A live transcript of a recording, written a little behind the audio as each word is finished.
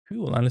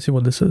Cool, and let's see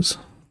what this is.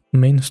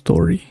 Main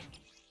story.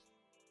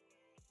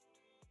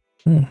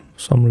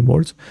 Some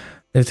rewards.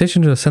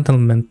 Invitation to the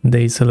Settlement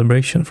Day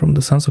celebration from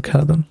the Sons of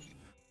Calydon.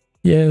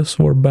 Yes,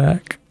 we're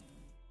back.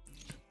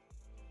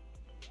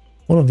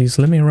 All of these,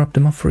 let me wrap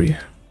them up for you.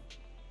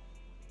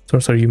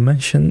 Sorry, you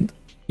mentioned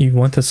you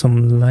wanted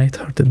some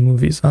light-hearted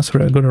movies. Ah,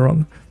 sorry, I got it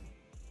wrong.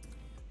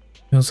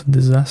 It was a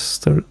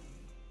disaster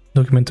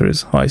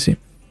documentaries. Oh, I see.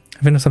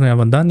 I think that's something I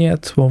haven't done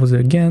yet. What was it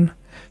again?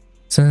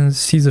 Since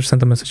Caesar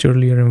sent a message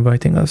earlier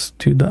inviting us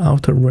to the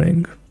Outer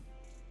Ring.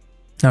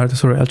 Alright,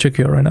 sorry, I'll check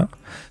you out right now.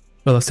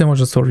 Well, let's watch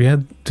the story.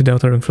 Head to the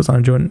Outer Ring first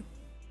and join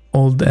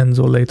old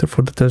Enzo later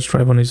for the test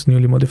drive on his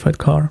newly modified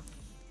car.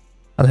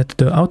 I'll head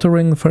to the Outer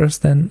Ring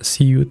first, then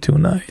see you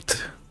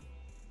tonight.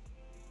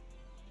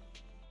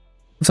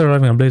 After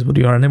arriving at Blazewood,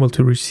 you are unable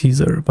to reach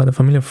Caesar, but a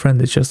familiar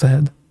friend is just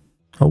ahead.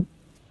 Oh.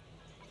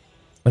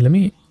 Well, let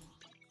me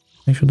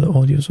make sure the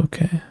audio is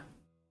okay.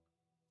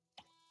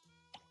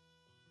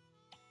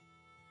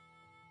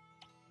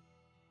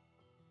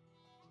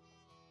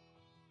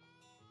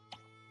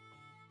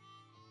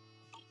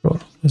 Sure,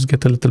 let's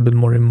get a little bit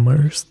more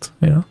immersed,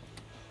 yeah.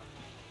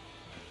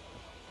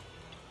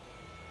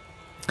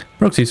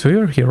 Roxy, so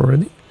you're here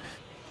already.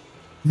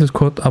 Just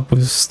caught up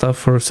with stuff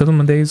for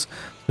settlement days,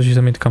 so she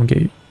sent me to come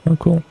get you. Oh,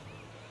 cool.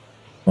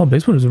 Oh,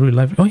 Blazewood is really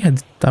lively. Oh yeah,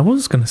 I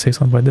was gonna say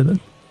something, but I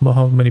didn't. About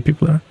how many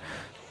people are.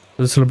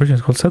 The celebration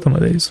is called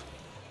Settlement Days.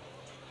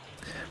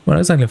 Well,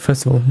 it's like a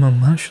festival.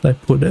 How should I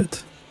put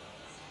it?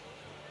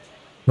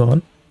 Go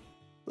on.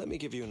 Let me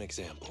give you an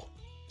example.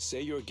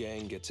 Say your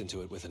gang gets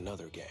into it with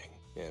another gang,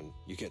 and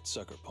you get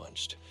sucker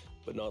punched.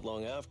 But not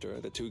long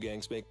after, the two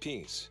gangs make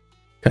peace.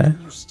 Okay.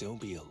 Will you still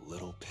be a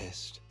little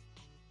pissed?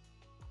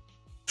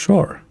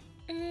 Sure.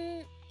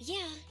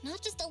 Yeah,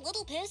 not just a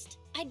little pissed.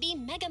 I'd be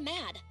mega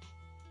mad.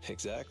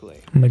 Exactly.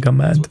 Mega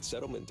mad. That's what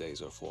settlement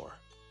days are for.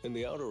 In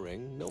the Outer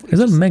Ring, nobody. Is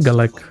it mega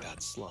like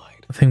that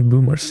slide. I think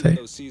boomers say?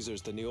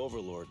 Caesar's the new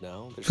overlord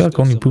now. I feel like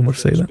only boomers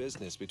say that.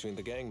 Business between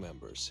the gang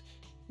members.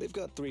 They've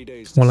got 3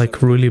 days. More like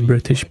really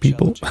British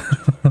people.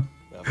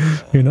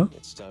 You know?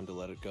 It's time to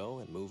let it go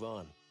and move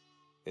on.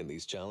 In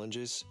these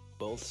challenges,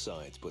 both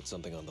sides put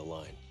something on the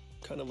line.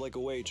 Kind of like a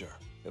wager,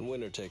 and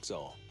winner takes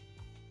all.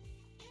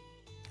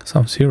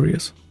 Sounds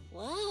serious.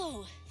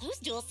 Whoa, those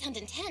duels sound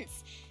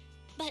intense.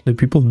 But The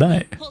people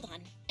die. hold on,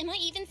 am I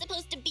even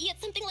supposed to be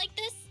at something like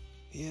this?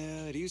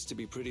 Yeah, it used to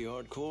be pretty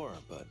hardcore,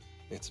 but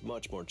it's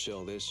much more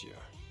chill this year.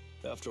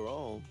 After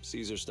all,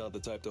 Caesar's not the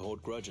type to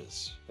hold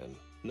grudges, and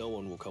no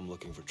one will come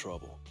looking for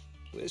trouble.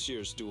 This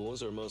year's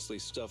duels are mostly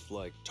stuff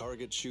like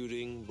target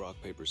shooting, rock,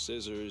 paper,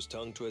 scissors,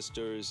 tongue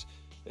twisters,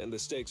 and the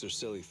stakes are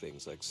silly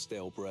things like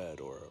stale bread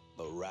or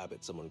a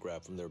rabbit someone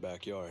grabbed from their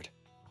backyard.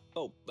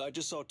 Oh, I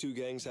just saw 2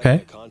 gangs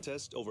having a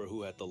contest over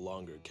who had the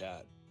longer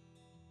cat.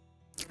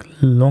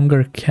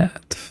 Longer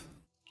cat.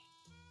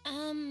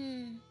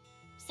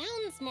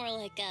 Sounds more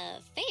like a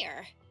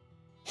fair.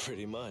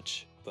 Pretty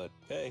much, but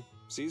hey,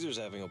 Caesar's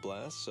having a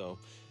blast, so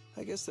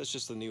I guess that's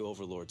just the new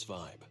Overlord's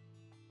vibe.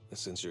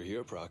 Since you're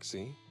here,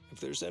 Proxy, if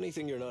there's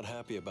anything you're not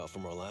happy about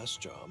from our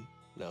last job,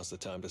 now's the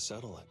time to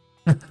settle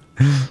it.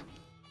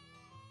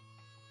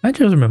 I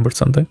just remembered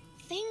something.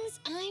 Things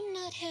I'm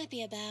not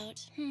happy about.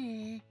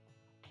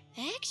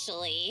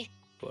 Actually...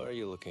 Why are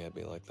you looking at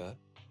me like that?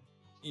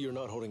 You're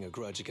not holding a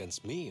grudge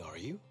against me, are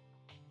you?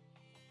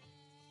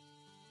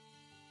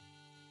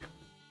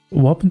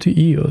 What happened to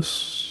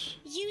Eos?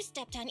 You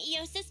stepped on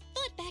Eos's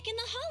foot back in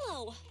the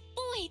hollow.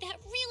 Boy, that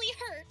really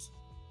hurt.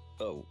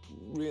 Oh,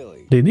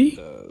 really? Did he?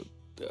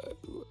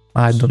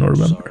 I don't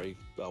remember. Sorry,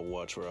 I'll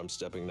watch where I'm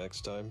stepping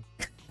next time.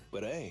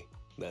 But hey,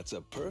 that's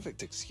a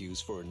perfect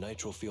excuse for a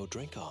nitro fuel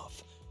drink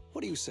off.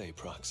 What do you say,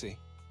 Proxy?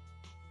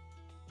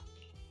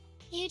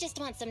 You just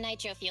want some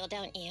nitro fuel,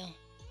 don't you?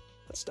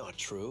 That's not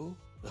true.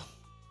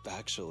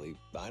 Actually,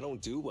 I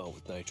don't do well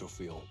with nitro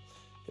fuel.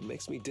 It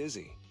makes me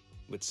dizzy.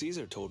 But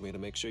Caesar told me to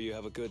make sure you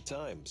have a good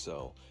time,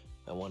 so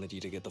I wanted you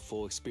to get the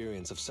full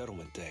experience of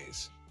settlement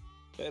days.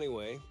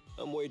 Anyway,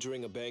 I'm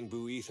wagering a Bang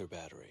Boo ether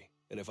battery,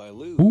 and if I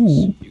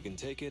lose, you can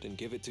take it and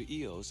give it to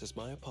Eos as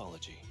my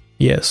apology.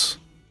 Yes,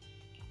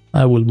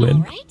 I will win.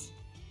 Alright,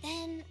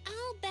 then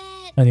I'll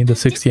bet I need the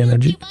 60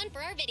 energy. coupon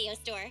for our video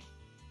store.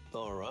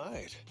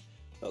 Alright,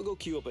 I'll go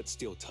queue up at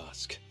Steel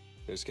Tusk.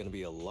 There's gonna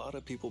be a lot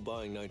of people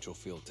buying nitro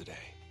fuel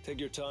today.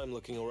 Take your time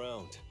looking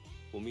around.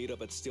 We'll meet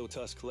up at Steel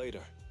Tusk later.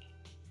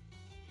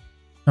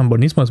 And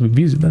Bernice must be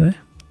busy then, eh?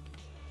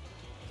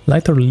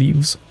 Lighter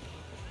leaves.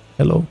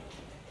 Hello.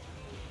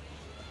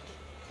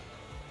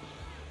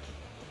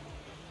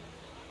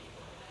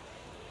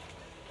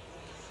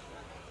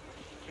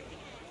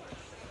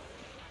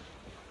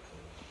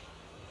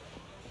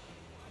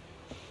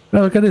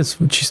 Now look at this.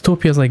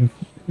 Cheestopia's like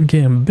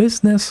getting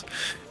business.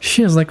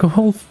 She has like a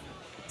whole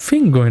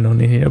thing going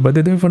on in here, but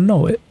they don't even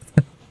know it.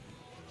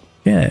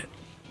 Yeah.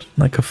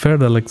 Like a fair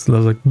that like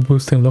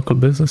boosting local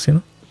business, you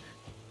know?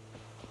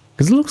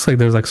 Because it looks like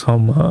there's like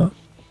some what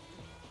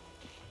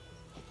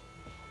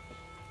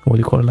do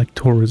you call it, like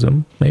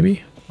tourism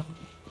maybe.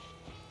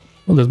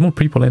 Well, there's more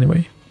people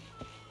anyway,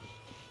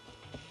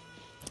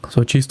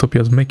 So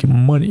Cheesetopia is making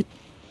money.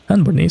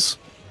 And Bernice.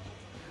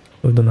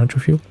 With the nitro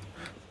fuel.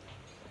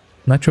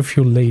 Nitro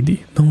fuel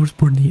lady. No, where's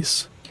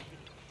Bernice?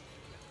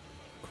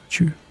 Got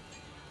you.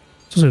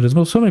 So sorry,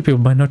 there's so many people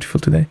buying nitro fuel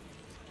today.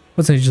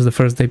 Wasn't it just the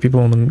first day people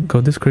want to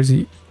go this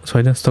crazy? So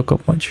I didn't stock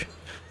up much.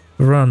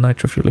 Run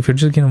nitro fuel. If you're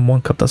just getting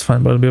 1 cup, that's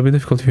fine. But it'll be a bit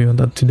difficult if you want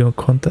that to do a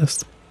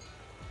contest.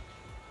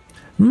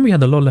 Remember we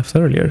had a lot left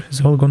earlier. Is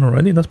it all gone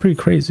already? That's pretty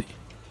crazy.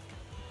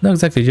 No,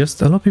 exactly.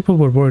 Just a lot of people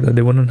were worried that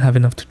they wouldn't have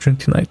enough to drink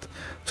tonight.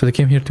 So they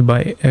came here to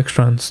buy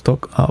extra and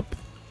stock up.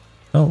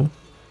 Oh.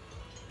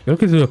 If you're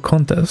looking to do a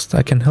contest,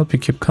 I can help you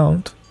keep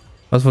count.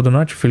 As for the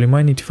nitro fuel, you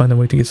might need to find a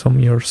way to get some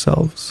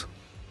yourselves.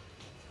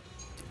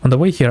 On the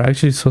way here, I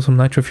actually saw some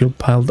nitro fuel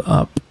piled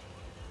up.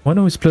 Why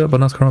don't we split up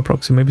and ask our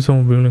proxy? Maybe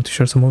someone will be willing to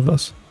share some with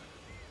us.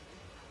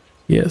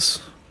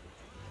 Yes.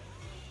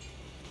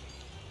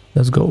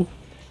 Let's go.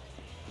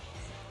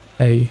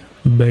 Hey,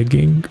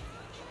 begging.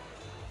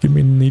 Give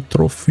me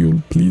nitro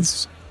fuel,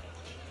 please.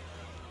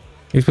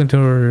 Explain to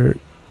her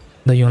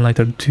that you want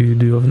lighter to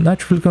do a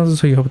nitro fuel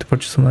contest, so you hope to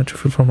purchase some nitro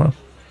fuel from her.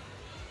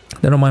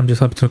 They don't mind, I'm just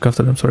happy to look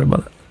after them, sorry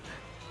about it.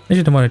 I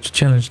should have wanted to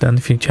challenge the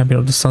undefeated champion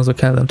of the Sons of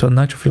Calydon to a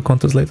nitro fuel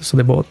contest later, so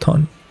they bought a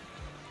ton.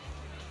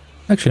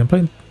 Actually, I'm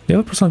playing the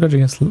other personal grudge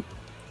against...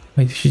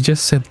 Wait, she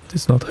just said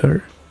it's not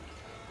her.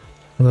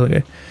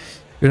 Okay.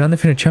 You're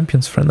undefeated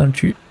champion's friend,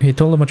 aren't you? He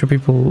told a bunch of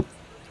people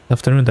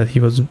afternoon that he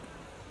was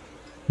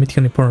meeting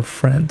an important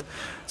friend,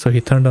 so he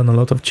turned down a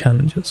lot of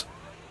challenges.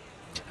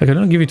 I can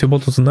only give you 2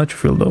 bottles of nitro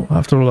fuel though.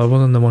 After all, I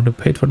wasn't the one who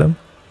paid for them.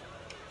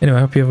 Anyway,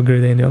 I hope you have a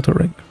great day in the outer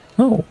ring.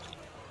 Oh,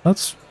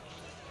 that's...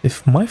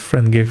 If my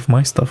friend gave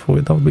my stuff away,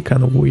 that would be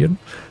kind of weird.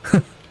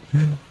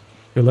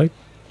 You like?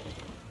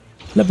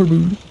 Lever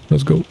boo.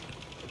 Let's go.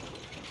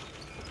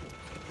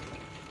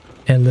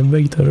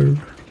 Elevator.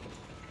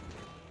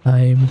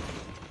 Time.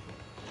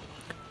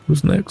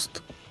 Who's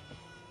next?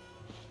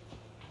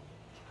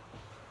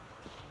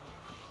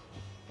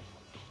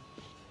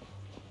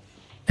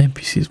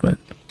 NPCs, man.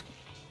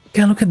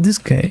 Yeah, look at this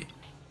guy.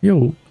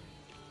 Yo.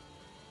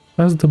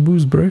 How's the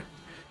booze, bro?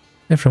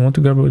 If I want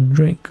to grab a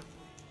drink.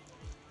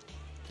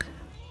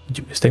 Did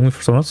you mistake me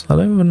for someone else? I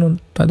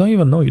don't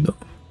even know you though.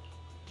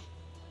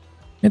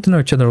 Get to know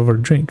each other over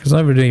a drink. It's not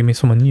every day you meet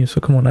someone new, so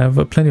come on, I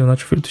have plenty of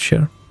nitro fuel to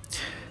share.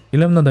 You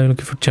let him know that you're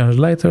looking for challenge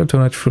lighter to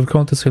a nitro fuel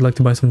contest, so you'd like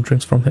to buy some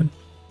drinks from him.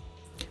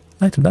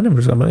 Lighter, that name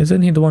resembles.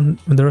 Isn't he the one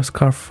with the red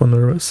scarf from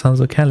the Sons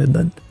of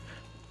Calydon?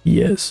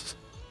 Yes.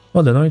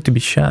 Well, then, no need to be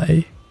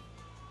shy.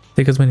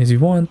 Take as many as you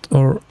want,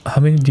 or how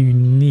many do you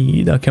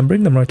need? I can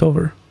bring them right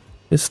over.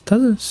 This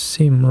doesn't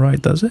seem right,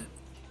 does it?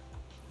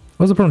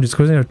 What's the problem? Just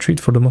causing a treat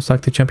for the most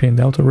active champion in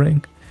the outer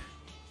ring.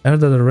 I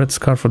heard that the red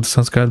scarf for the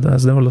Sons of Calydon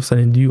has never lost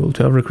any duel.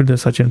 To have recruited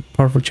such a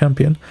powerful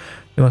champion,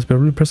 they must be a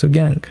really impressive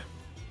gang.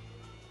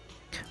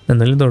 Then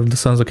the leader of the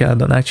Sons of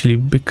Calydon actually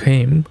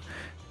became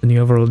the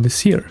new overall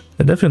this year.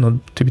 They're definitely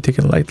not to be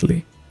taken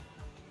lightly.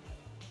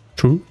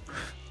 True.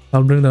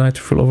 I'll bring the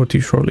nitro fuel over to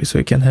you shortly so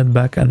you can head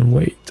back and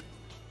wait.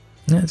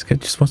 Yeah, this guy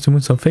just wants to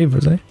win some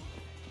favors, eh?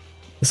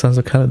 The Sons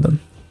of Calydon.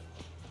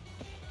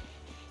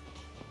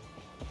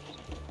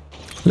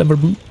 Lever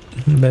boot.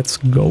 Let's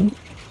go.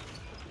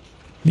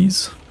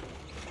 Please.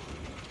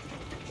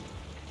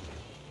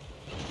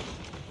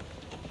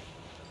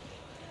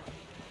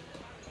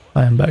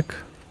 I am back.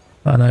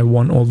 And I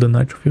won all the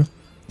nitro fuel.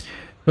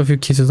 So a few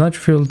cases nitro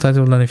fuel,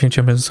 title of the Undefeated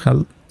Champions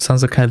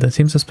Sons of Calydon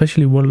seems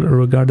especially well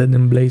regarded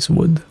in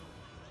Blazewood.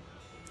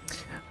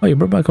 Oh, you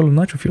brought back all the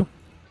nitro fuel.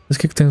 Let's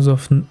kick things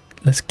off.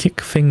 Let's kick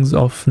things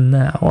off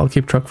now. I'll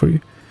keep track for you.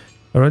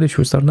 Alright, should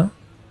we start now?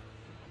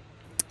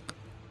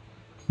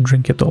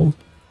 Drink it all.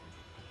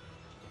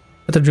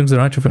 Better drinks the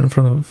nitro fuel in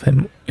front of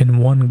him in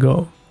one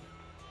go.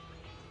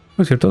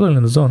 Look, you're totally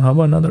in the zone. How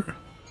about another?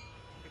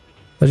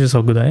 That's just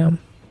how good I am.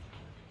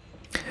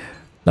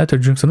 Lighter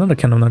drinks another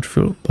can of nitro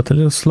fuel, but a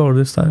little slower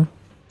this time.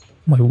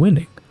 Am I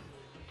winning?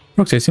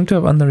 Proxy, I seem to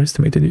have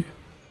underestimated you.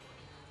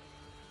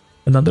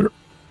 Another.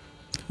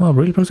 Wow,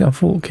 really, Proxy? I'm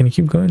full. Can you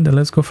keep going? Then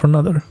let's go for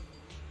another.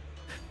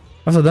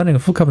 After downing a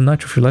full cup of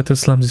nitro fuel, Lighter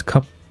slams his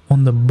cup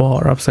on the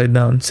bar upside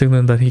down,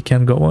 signaling that he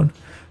can't go on.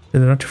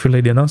 Then the nitro fuel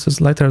lady announces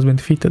Lighter has been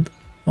defeated.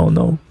 Oh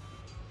no.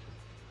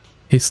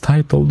 His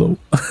title though.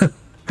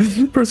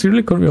 Proxy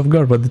really caught me off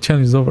guard, but the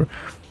challenge is over.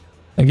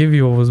 I gave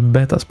you what was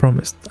bet as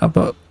promised.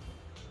 About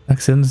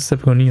accidentally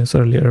stepping on Eons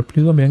earlier.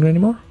 Please don't be angry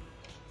anymore.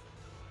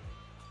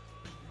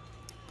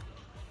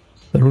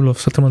 The rule of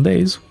settlement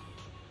days.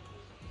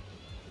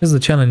 As the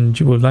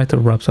challenge with Lighter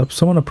wraps up,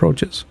 someone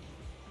approaches.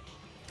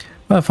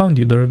 Well, I found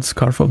you, the red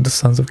scarf of the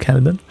Sons of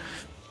Calydon.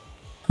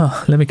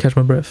 Ah, let me catch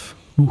my breath.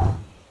 Ooh.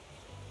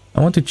 I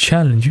want to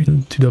challenge you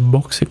to the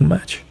boxing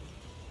match.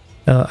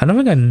 I don't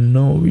think I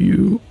know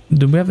you.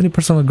 Do we have any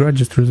personal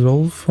grudges to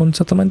resolve on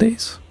settlement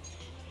days?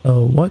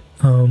 What?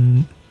 I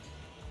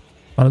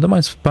don't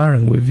mind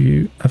sparring with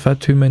you. I've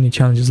had too many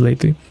challenges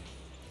lately.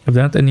 If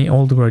there aren't any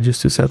old grudges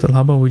to settle,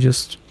 how about we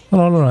just...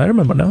 Oh, no, I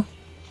remember now.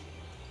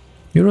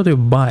 You rode your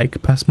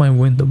bike past my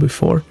window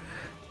before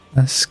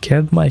and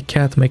scared my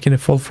cat, making it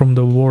fall from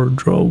the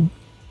wardrobe.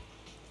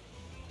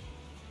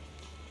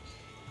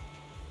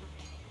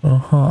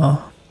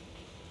 I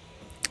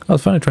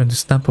was finally trying to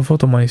snap a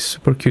photo of my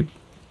super cute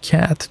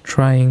cat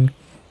trying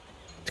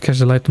to catch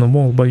the light on the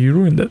wall, but you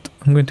ruined it.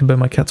 I'm going to buy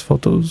my cat's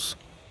photos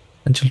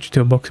and challenge you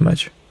to a boxing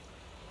match.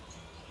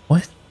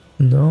 What?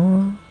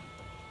 No?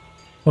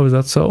 Oh, is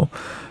that so?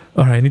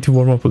 Alright, I need to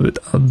warm up a bit.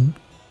 I'll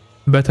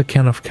bet a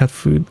can of cat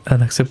food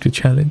and accept your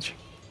challenge.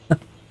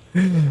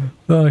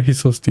 Oh,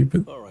 he's so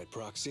stupid. Alright,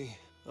 Proxy.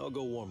 I'll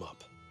go warm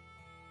up.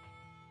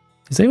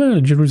 Is there even a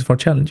legit reason for a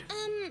challenge?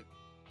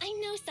 I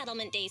know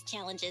Settlement Days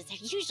challenges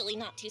are usually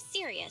not too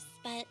serious,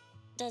 but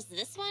does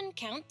this one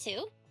count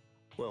too?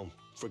 Well,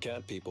 for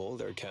cat people,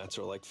 their cats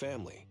are like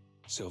family.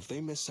 So if they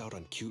miss out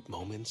on cute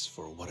moments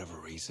for whatever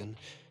reason,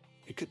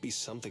 it could be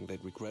something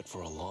they'd regret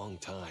for a long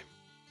time.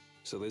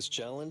 So this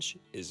challenge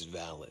is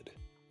valid.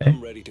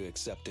 I'm ready to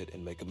accept it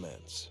and make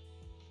amends.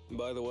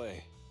 By the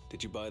way,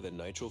 did you buy the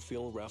Nitro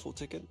Fuel raffle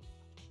ticket?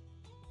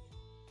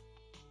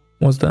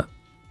 What's that?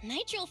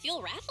 Nitro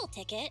Fuel raffle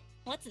ticket?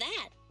 What's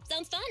that?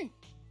 Sounds fun.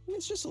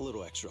 It's just a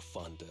little extra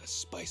fun to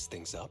spice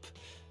things up.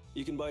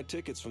 You can buy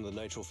tickets from the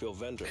Nitro Fuel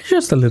vendor.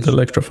 Just a little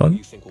extra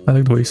fun. I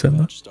like the way you said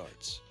that.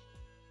 Starts.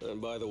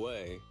 And by the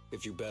way,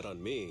 if you bet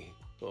on me,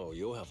 oh,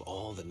 you'll have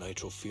all the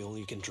Nitro Fuel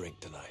you can drink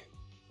tonight.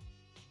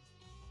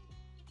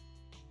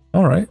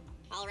 Alright.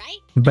 Alright.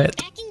 Bet.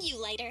 Backing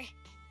you later.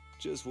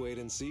 Just wait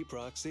and see,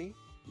 Proxy.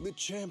 The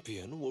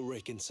champion will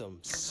rake in some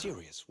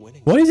serious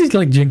winnings. Why is he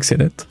like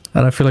jinxing it?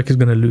 And I feel like he's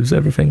gonna lose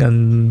everything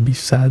and be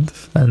sad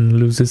and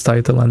lose his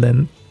title, and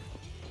then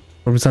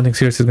or something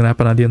serious is gonna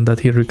happen at the end that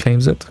he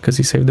reclaims it because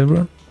he saved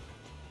everyone.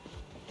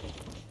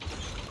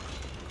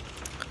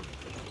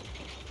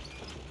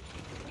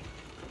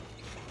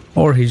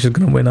 Or he's just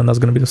gonna win and that's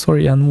gonna be the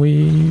story and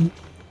we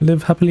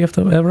live happily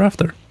ever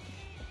after.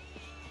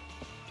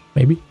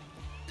 Maybe.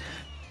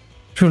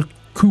 Fuel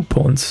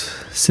coupons.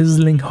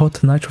 Sizzling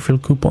hot nitro fuel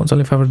coupons.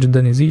 Only 500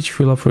 dennies each.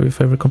 Fuel up for your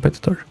favorite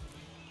competitor.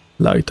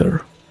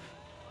 Lighter.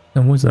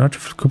 And once the nitro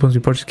fuel coupons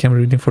you purchase can be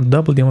redeemed for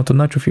double the amount of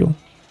nitro fuel.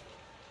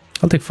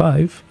 I'll take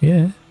 5.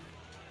 Yeah.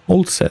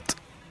 Old set.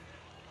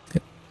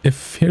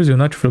 If here's your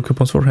nitro fuel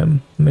coupons for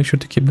him, make sure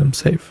to keep them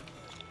safe.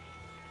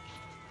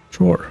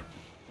 Sure.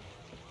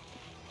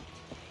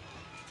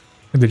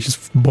 They're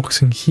just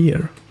boxing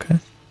here. Okay.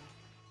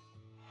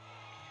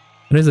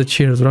 Raise the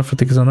cheers. Raffle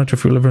tickets on nitro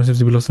fuel. Everyone seems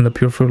to be lost in the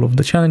pure fuel of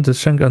the challenge, the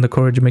strength and the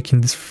courage,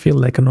 making this feel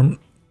like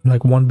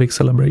one big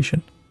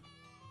celebration.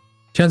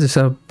 Chance is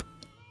up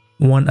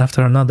one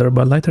after another,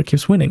 but Lighter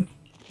keeps winning.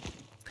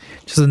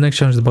 Just as the next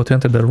challenge is about to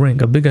enter the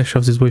ring, a big guy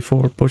shoves his way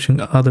forward, pushing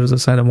others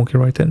aside and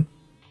walking right in.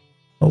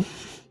 Oh.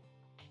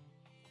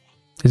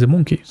 He's a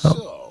monkey. Oh.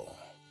 So,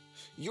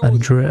 you're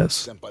Andreas.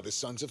 sent by the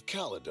sons of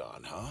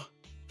Calydon, huh?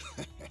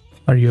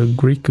 Are you a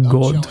Greek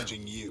god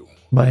You,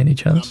 by any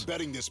chance? I'm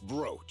betting this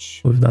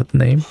brooch. With that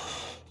name?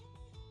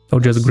 Or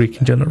just Greek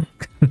in general?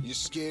 You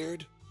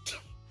scared?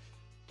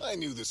 I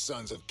knew the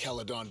sons of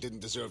Calydon didn't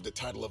deserve the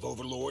title of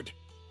Overlord.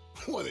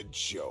 What a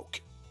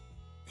joke.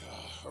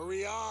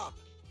 Hurry up.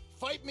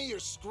 Fight me or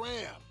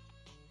scram.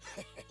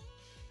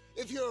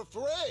 If you're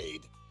afraid,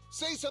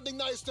 say something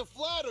nice to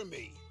flatter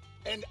me.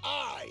 And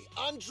I,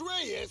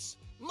 Andreas,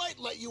 might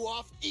let you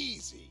off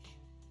easy.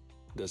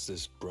 Does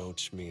this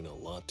brooch mean a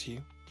lot to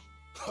you?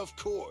 Of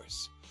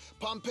course.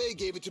 Pompey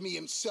gave it to me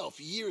himself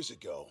years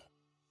ago.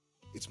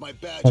 It's my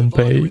badge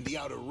Pompey. of honor in the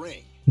outer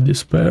ring.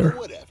 Despair.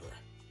 Whatever.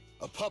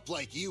 A pup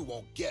like you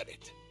won't get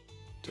it.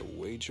 To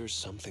wager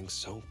something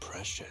so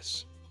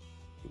precious.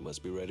 You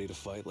must be ready to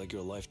fight like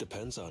your life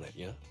depends on it,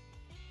 yeah?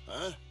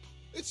 Huh?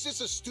 It's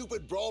just a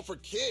stupid brawl for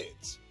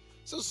kids.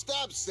 So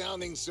stop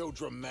sounding so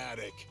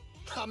dramatic.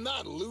 I'm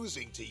not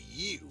losing to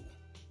you.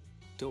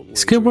 Don't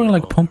This guy wearing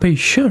like Pompey's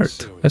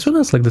shirt. I swear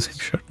that's like the same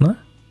shirt, no?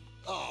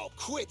 Oh,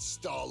 quit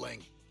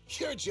stalling.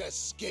 You're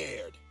just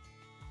scared.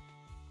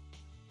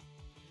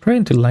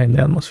 Trying to line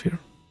the atmosphere.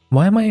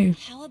 Why am I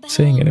How about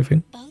saying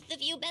anything? both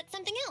of you bet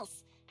something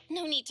else?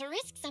 No need to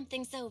risk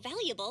something so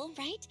valuable,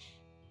 right?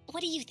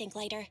 What do you think,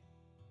 Lighter?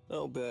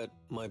 I'll bet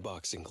my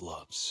boxing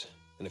gloves.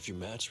 And if you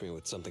match me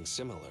with something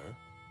similar,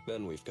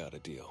 then we've got a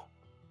deal.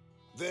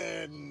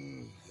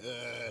 Then,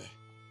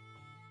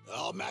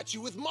 I'll match you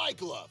with my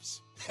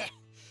gloves.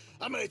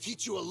 I'm gonna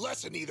teach you a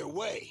lesson either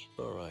way.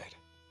 All right.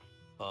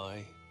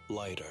 I,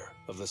 Lighter,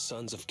 of the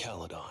Sons of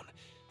Calydon,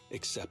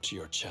 accept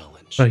your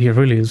challenge. But he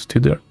really is too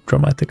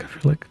dramatic, I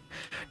feel like.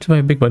 Just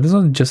my big boy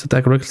doesn't just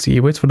attack recklessly, he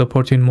waits for the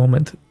opportune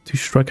moment to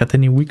strike at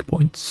any weak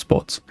point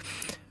spots.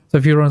 So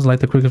if he runs like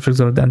the quick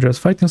tricks or the Andreas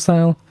fighting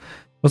style,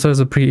 also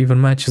as a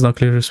pre-even match is not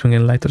clearly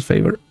swinging in Lighter's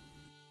favor.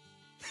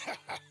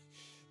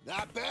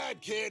 Not bad,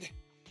 kid.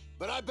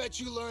 But I bet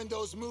you learned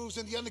those moves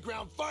in the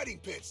underground fighting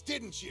pits,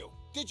 didn't you?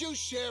 Did you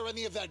share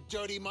any of that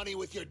dirty money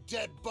with your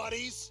dead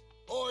buddies?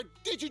 Or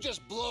did you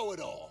just blow it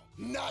all,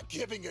 not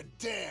giving a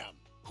damn?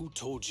 Who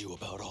told you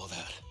about all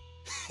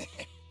that?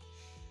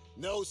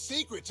 No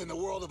secrets in the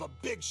world of a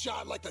big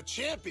shot like the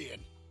champion.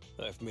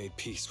 I've made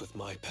peace with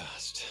my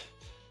past.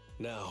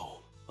 Now,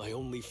 I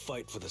only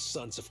fight for the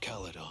Sons of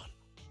Calydon.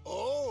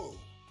 Oh,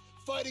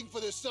 fighting for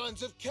the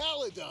Sons of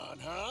Calydon,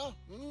 huh?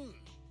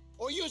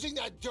 Or using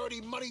that dirty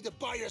money to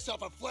buy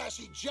yourself a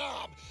flashy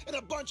job and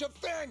a bunch of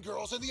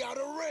fangirls in the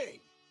outer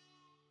ring?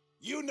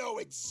 You know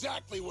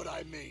exactly what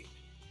I mean.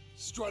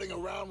 Strutting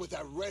around with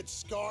that red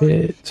scarf,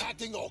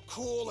 acting all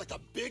cool like a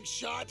big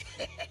shot.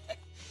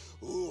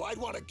 Ooh, I'd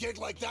want a gig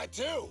like that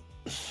too.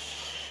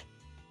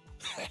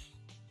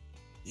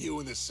 You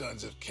and the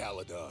Sons of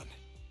Calydon.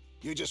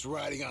 You're just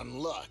riding on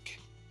luck.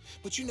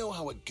 But you know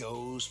how it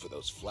goes for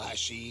those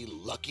flashy,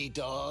 lucky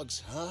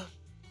dogs, huh?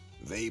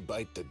 They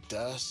bite the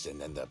dust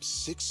and end up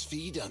 6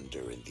 feet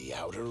under in the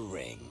outer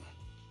ring.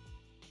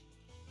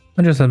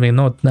 I just having a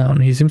note down.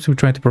 He seems to be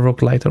trying to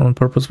provoke Lighter on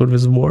purpose with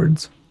his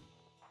words.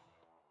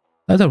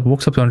 Lighter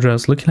walks up to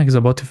Andreas, looking like he's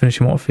about to finish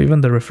him off.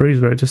 Even the referee is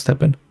ready to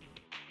step in.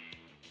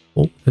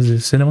 Oh, is it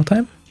cinema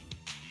time?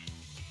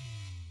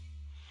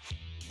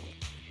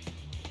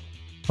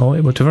 Oh,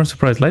 but to everyone's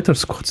surprise, Lighter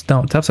squats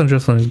down, taps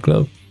Andreas on his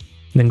glove,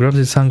 and then grabs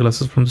his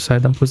sunglasses from the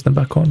side and puts them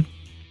back on.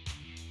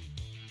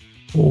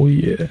 Oh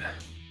yeah.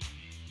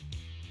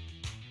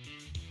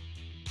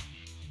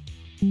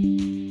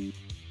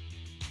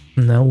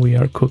 Now we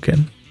are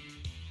cooking.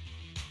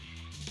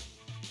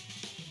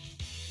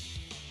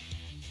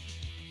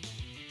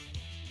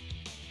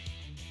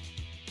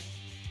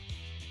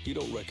 You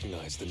don't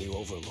recognize the new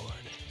Overlord,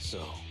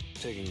 so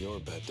taking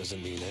your bet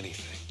doesn't mean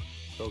anything.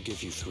 I'll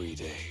give you 3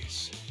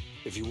 days.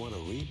 If you want a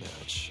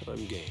rematch,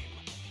 I'm game.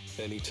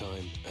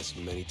 Anytime, as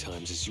many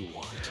times as you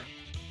want.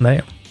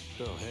 Damn.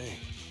 Oh hey,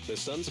 the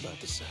sun's about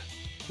to set.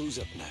 Who's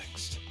up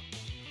next?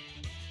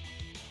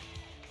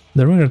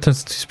 The ring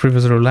returns to his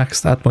previous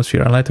relaxed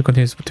atmosphere, and Lighter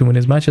continues to win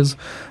his matches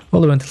all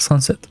the way until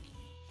sunset.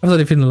 After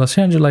defeating Los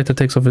Angeles, Lighter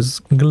takes off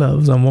his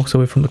gloves and walks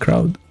away from the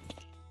crowd.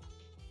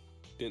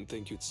 Didn't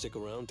think you'd stick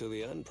around till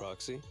the end,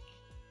 Proxy.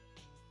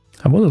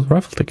 How about those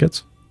raffle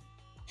tickets?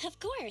 Of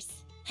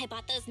course. I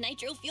bought those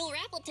nitro fuel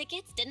raffle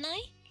tickets, didn't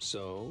I?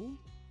 So,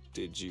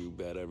 did you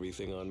bet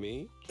everything on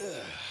me?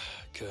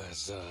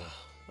 Cause,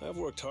 I've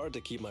worked hard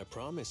to keep my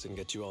promise and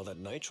get you all that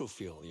nitro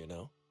fuel, you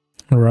know?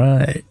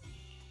 Right.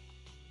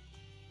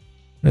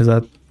 Is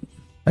that...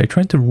 Are you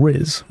trying to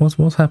riz?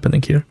 What's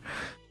happening here?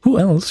 Who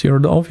else? You're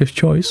the obvious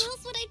choice. Who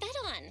else would I bet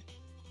on?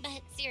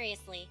 But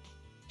seriously,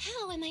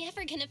 how am I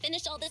ever gonna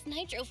finish all this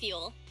nitro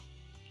fuel?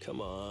 Come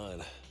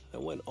on. I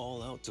went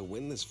all out to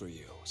win this for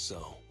you,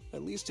 so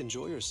at least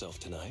enjoy yourself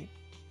tonight.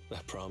 I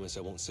promise I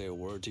won't say a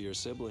word to your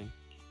sibling.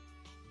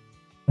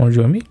 Wanna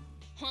join me?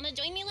 Wanna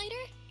join me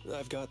later?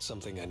 I've got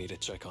something I need to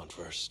check on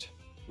first.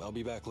 I'll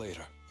be back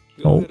later.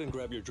 Go ahead and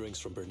grab your drinks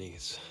from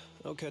Bernice.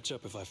 I'll catch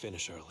up if I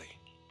finish early.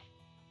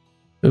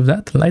 With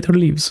that, Lighter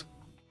leaves.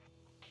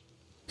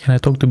 Can I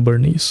talk to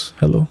Bernice?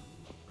 Hello.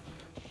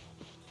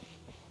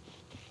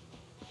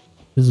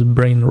 This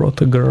brain rot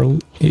girl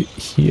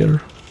here.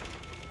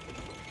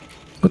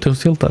 Go to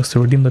Steel Tax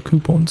to redeem the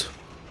coupons.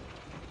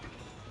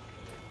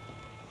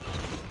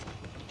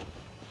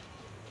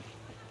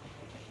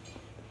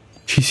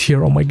 She's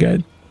here, oh my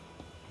god.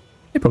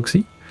 Hey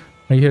Proxy,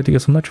 are you here to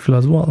get some nitro fuel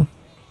as well?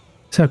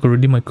 Say I could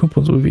redeem my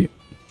coupons with you.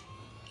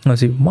 I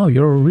see, wow,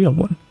 you're a real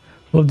one.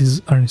 All of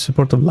these are in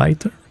support of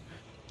Lighter.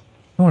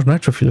 How much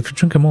nitro fuel? If you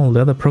drink them all,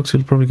 the other Proxy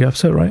will probably get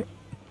upset, right?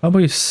 How about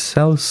you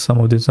sell some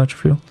of this nitro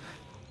fuel?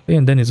 Hey,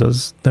 and then he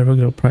says the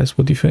regular price,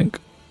 what do you think?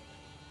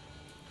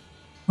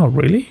 Oh,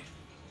 really?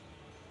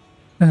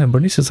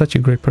 Bernice is such a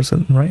great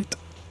person, right?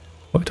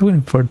 Why are we talking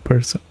in third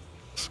person?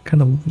 It's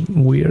kind of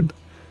weird.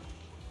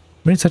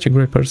 Bernice is such a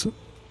great person.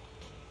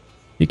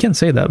 You can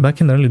say that. Back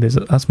in the early days,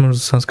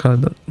 Asmon's Sons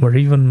Calydon were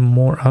even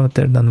more out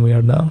there than we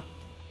are now.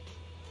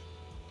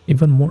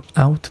 Even more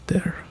out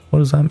there. What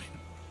does that mean?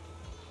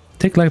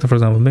 Take Lighter for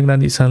example. Big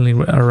Daddy suddenly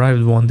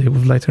arrived one day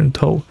with Lighter in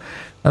tow.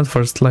 At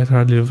first, Lighter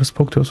hardly ever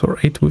spoke to us or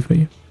ate with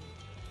me.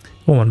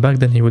 Oh, and back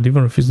then he would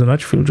even refuse the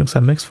nitro fuel drinks I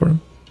mixed for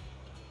him.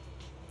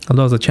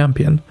 Although as a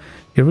champion,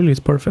 he really is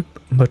perfect,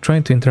 but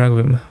trying to interact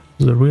with him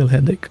was a real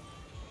headache.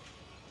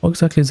 What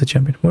exactly is a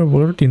champion?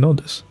 Where do you know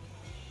this?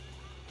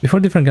 Before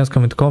different gangs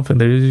come into conflict,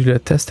 there is usually a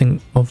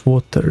testing of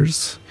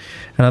waters,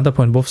 and at that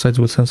point both sides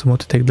will send someone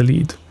to take the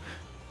lead.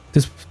 If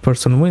this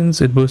person wins,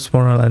 it boosts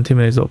morale and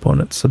intimidates the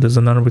opponent, so there's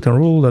an unwritten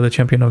rule that the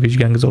champion of each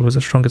gang is always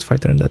the strongest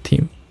fighter in that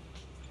team.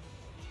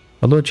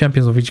 Although the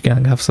champions of each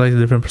gang have slightly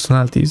different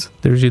personalities,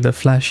 they're usually the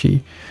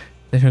flashy,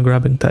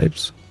 attention-grabbing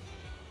types.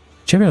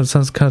 Champion of the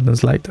Sons Calydon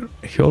is Lighter.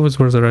 He always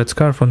wears a red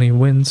scarf when he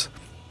wins,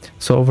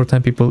 so over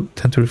time people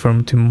tend to refer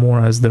him to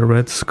more as the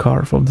red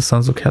scarf of the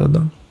Sons of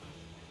Calydon.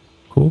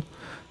 Cool.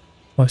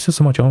 Oh, I said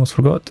so much I almost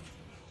forgot.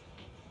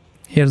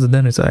 Here's the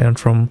Dennis I earned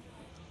from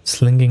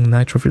slinging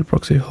nitro fuel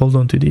Proxy. Hold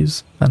on to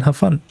these and have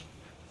fun.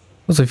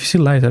 Also, if you see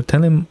Lighter,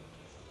 tell him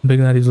Big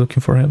Daddy is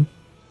looking for him.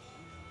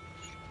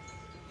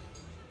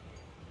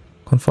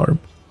 Confirm.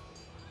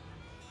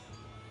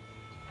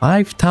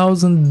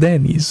 5,000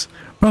 Denny's.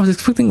 Bro, I was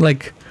expecting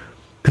like,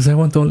 because I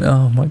want only,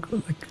 oh my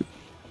god,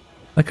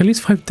 like at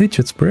least 5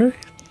 digits, bro.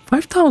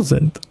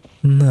 5,000?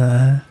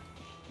 Nah.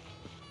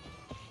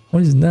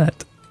 What is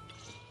that?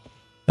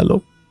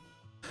 Hello?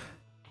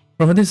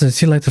 From a distance, I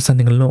see Lighter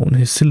standing alone.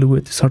 His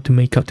silhouette is hard to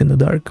make out in the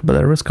dark, but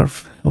a red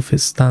scarf of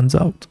his stands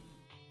out.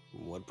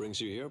 What brings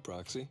you here,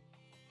 Proxy?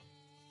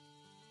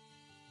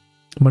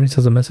 Bernice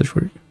has a message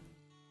for you.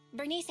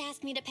 Bernice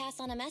asked me to pass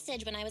on a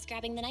message when I was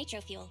grabbing the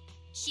nitro fuel.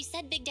 She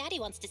said Big Daddy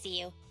wants to see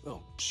you.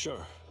 Oh,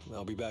 sure.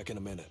 I'll be back in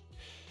a minute.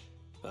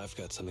 I've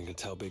got something to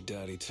tell Big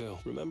Daddy, too.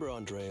 Remember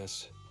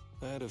Andreas?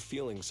 I had a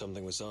feeling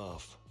something was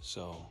off,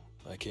 so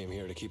I came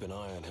here to keep an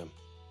eye on him.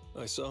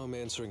 I saw him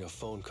answering a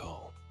phone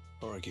call,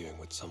 arguing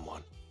with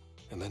someone.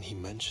 And then he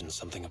mentioned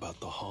something about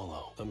the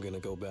Hollow. I'm gonna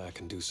go back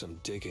and do some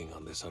digging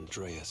on this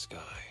Andreas guy.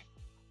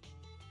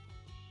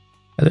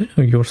 I didn't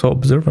know you were so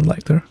observant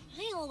like her.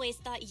 I always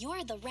thought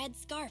you're the red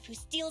scarf who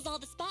steals all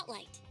the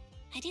spotlight.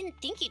 I didn't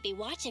think you'd be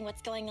watching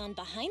what's going on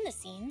behind the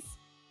scenes.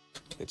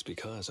 It's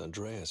because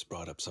Andreas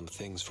brought up some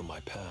things from my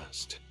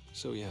past.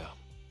 So yeah,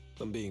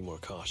 I'm being more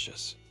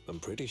cautious. I'm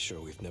pretty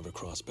sure we've never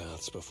crossed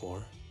paths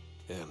before.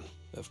 And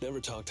I've never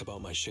talked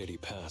about my shady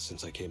past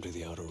since I came to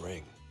the Outer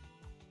Ring.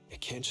 It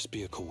can't just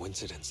be a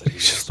coincidence that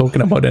He's just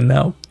talking about it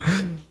now.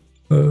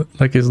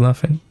 Like it's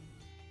nothing.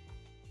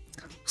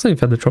 Looks like you've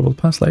had a troubled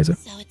past, Liza.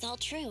 So it's all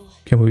true.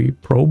 Can we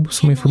probe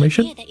some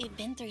information? I had no idea that you'd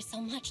been through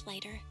so much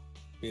later.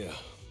 Yeah,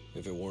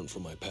 if it weren't for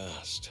my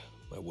past,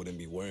 I wouldn't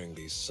be wearing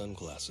these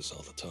sunglasses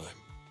all the time.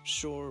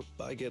 Sure,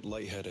 I get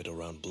lightheaded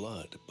around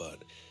blood,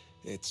 but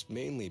it's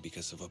mainly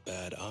because of a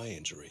bad eye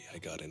injury I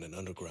got in an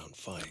underground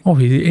fight. Oh,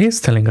 he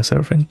is telling us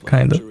everything,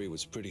 kinda. My injury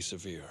was pretty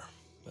severe.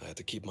 I had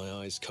to keep my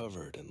eyes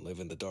covered and live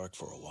in the dark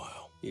for a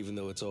while. Even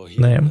though it's all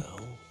healed now,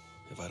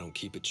 if I don't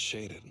keep it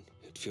shaded,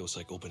 it feels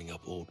like opening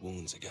up old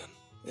wounds again.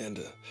 And,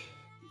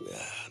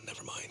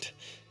 never mind.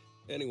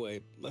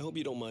 Anyway, I hope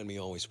you don't mind me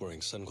always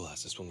wearing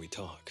sunglasses when we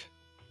talk.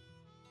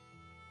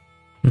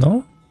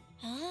 No?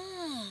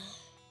 Ah.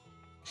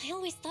 I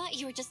always thought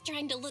you were just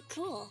trying to look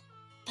cool.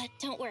 But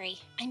don't worry,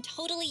 I'm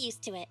totally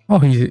used to it.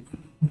 Oh,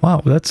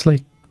 wow, that's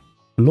like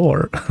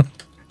lore.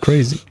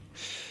 Crazy.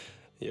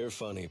 You're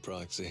funny,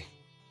 Proxy.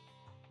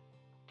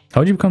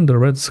 How'd you become the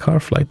red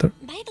scarf lighter?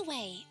 By the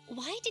way,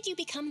 why did you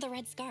become the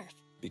red scarf?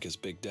 Because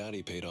Big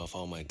Daddy paid off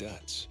all my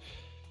debts,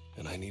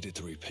 and I needed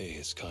to repay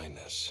his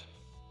kindness.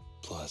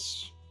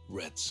 Plus,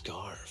 red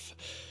scarf.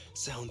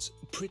 Sounds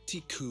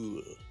pretty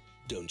cool,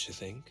 don't you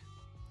think?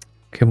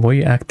 Okay, why are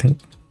you acting?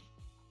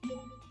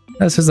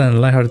 That says that in a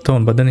lighthearted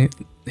tone, but then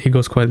he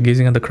goes quiet,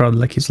 gazing at the crowd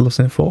like he's lost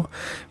in thought.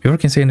 Before he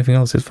can say anything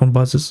else, his phone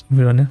buzzes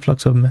with an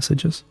influx of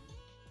messages.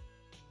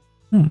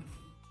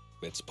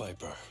 It's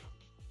Piper.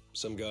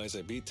 Some guys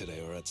I beat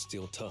today are at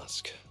Steel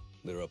Tusk.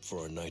 They're up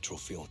for a nitro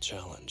field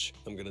challenge.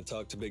 I'm gonna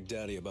talk to Big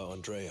Daddy about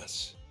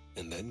Andreas,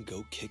 and then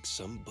go kick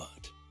some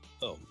butt.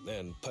 Oh,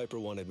 and Piper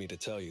wanted me to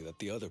tell you that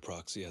the other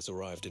proxy has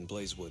arrived in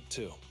Blazewood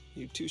too.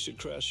 You two should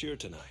crash here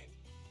tonight.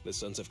 The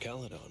Sons of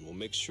Calydon will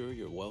make sure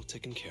you're well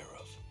taken care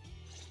of.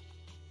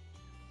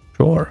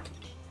 Sure.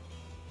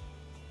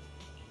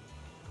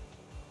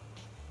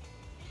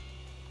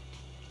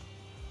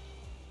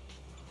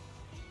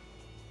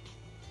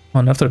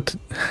 And after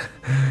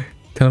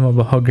tell him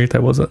about how great I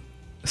was at.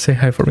 Say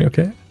hi for me,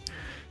 okay?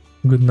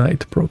 Good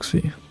night,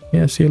 Proxy.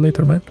 Yeah, see you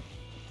later, man.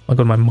 I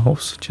got my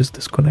mouse just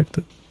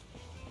disconnected.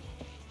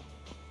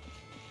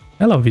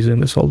 I love using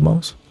this old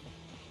mouse.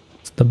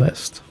 It's the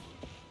best.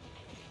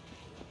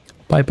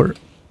 Piper.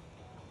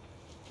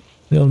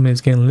 The old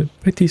man's getting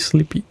pretty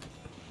sleepy.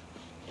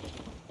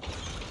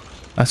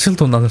 I still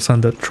don't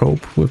understand that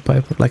trope with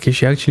Piper. Like, is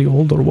she actually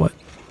old or what?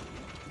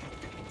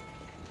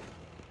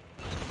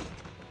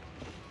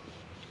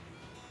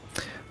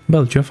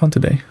 Belle, did you have fun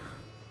today?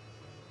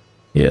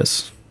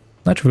 Yes.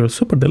 Naturally,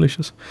 super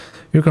delicious.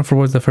 You can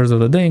forward the first of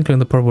the day, including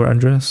the part where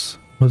Andreas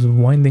was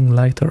winding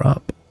lighter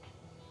up.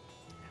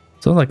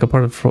 Sounds like a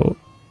part of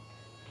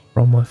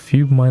from a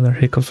few minor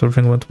hiccups,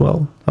 everything went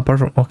well. Apart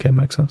from, okay,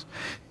 makes sense.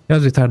 You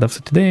guys be tired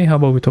after today. How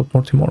about we talk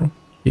more tomorrow?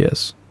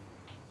 Yes.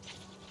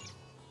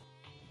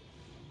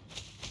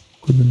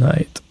 Good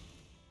night.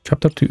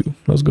 Chapter 2.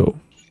 Let's go.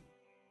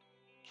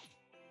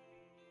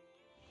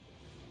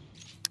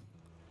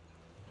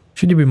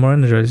 Should you be more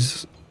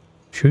energized?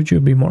 Should you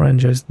be more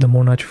energized the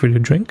more nitro fuel you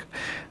drink?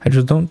 I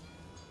just don't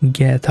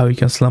get how you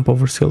can slump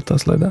over Steel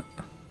Tusk like that.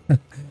 I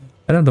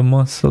don't have the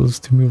muscles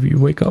to move you.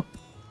 Wake up.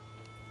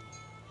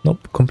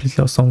 Nope,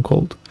 completely lost stone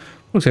cold.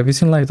 Looks, have you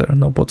seen Lighter?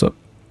 Nope, what's up?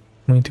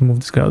 I need to move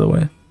this guy out of the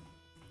way.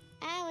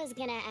 I was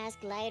gonna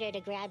ask Lighter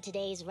to grab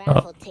today's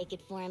raffle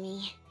ticket for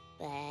me,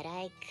 but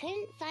I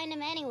couldn't find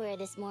him anywhere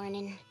this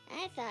morning.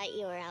 I thought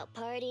you were out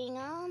partying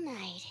all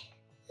night.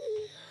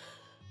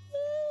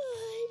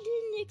 I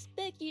didn't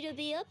expect you to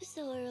be up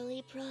so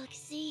early,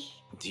 Proxy.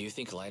 Do you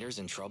think Lighter's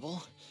in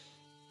trouble?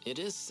 It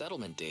is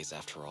settlement days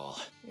after all.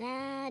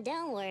 Nah,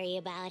 don't worry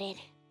about it.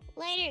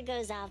 Lighter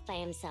goes off by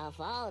himself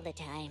all the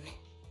time.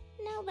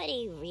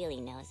 Nobody really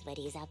knows what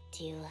he's up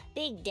to.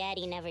 Big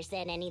Daddy never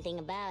said anything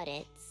about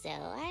it, so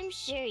I'm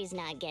sure he's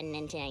not getting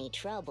into any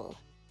trouble.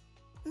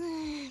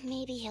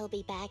 Maybe he'll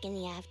be back in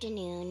the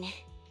afternoon.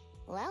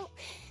 Well,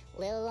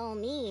 little old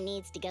me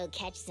needs to go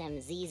catch some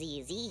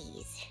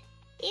ZZZs.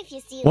 If you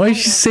see why is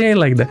she saying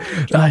like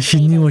that?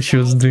 She knew what she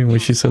was doing when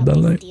she said that.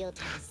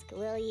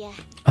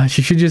 Like,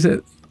 she should just.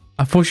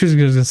 I thought she was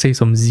gonna say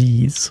some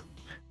Z's.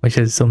 But she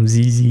said some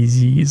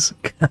ZZZs.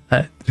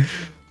 God.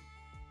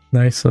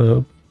 Nice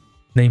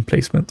Name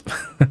placement.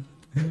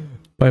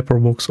 Viper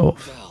walks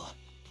off. Val,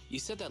 you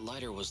said that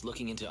Lighter was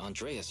looking into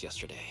Andreas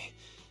yesterday,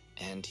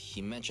 and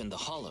he mentioned the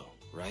Hollow,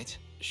 right?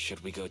 Should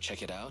we go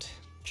check it out,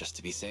 just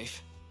to be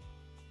safe?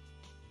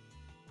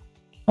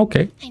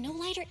 Okay. I know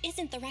Lighter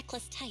isn't the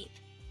reckless type,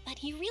 but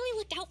he really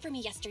looked out for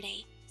me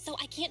yesterday, so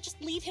I can't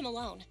just leave him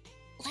alone.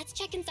 Let's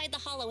check inside the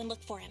Hollow and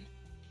look for him.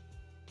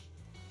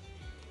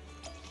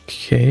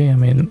 Okay, I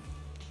mean,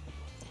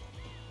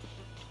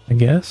 I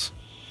guess.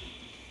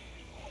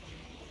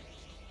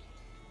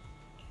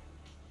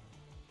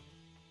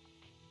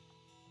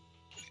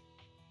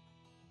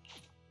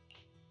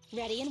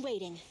 Ready and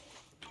waiting.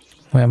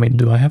 Wait, I mean,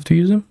 do I have to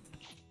use him?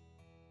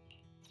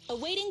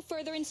 Awaiting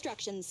further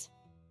instructions.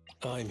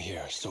 I'm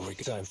here, so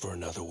it's time for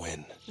another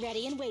win.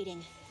 Ready and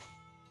waiting.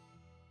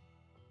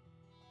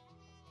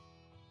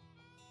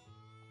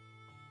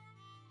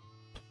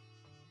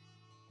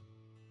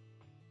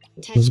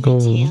 Let's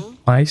go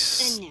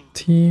Ice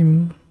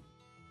Team.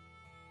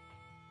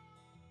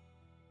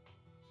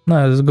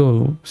 No, let's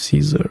go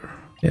Caesar.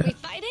 Yeah. We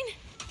fighting?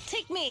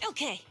 Take me.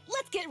 Okay,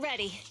 let's get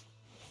ready.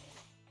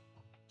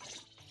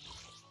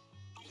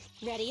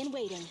 Ready and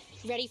waiting.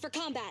 Ready for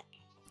combat.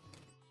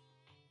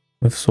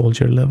 With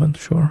Soldier 11,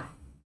 sure.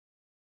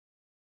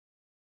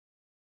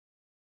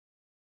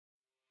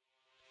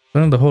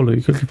 Turn on the Hollow,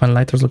 you quickly find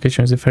Lighter's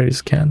location as if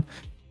Ferris can.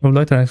 Move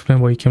Lighter and explain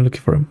why you came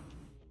looking for him.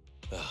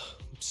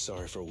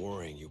 Sorry for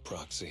worrying you,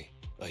 Proxy.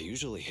 I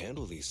usually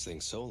handle these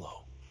things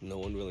solo. No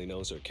one really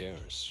knows or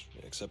cares,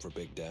 except for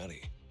Big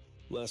Daddy.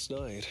 Last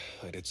night,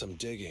 I did some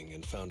digging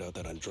and found out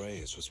that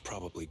Andreas was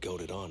probably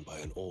goaded on by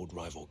an old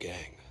rival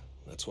gang.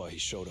 That's why he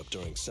showed up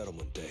during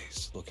settlement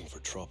days, looking for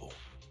trouble.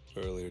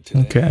 Earlier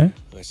today,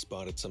 I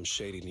spotted some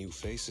shady new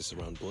faces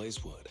around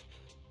Blazewood.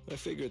 I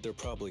figured they're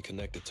probably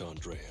connected to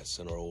Andreas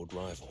and our old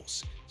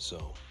rivals,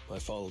 so I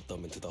followed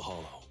them into the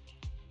Hollow.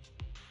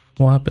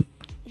 What happened?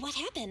 What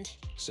happened?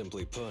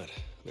 Simply put,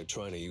 they're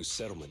trying to use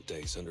settlement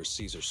days under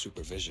Caesar's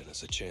supervision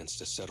as a chance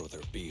to settle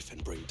their beef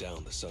and bring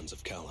down the Sons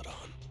of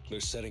Calydon.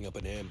 They're setting up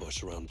an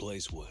ambush around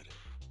Blazewood.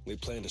 They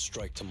plan to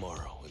strike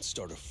tomorrow and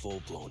start a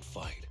full-blown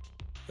fight.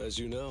 As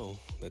you know,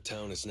 the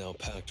town is now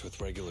packed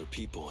with regular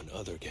people and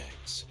other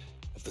gangs.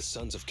 If the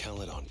Sons of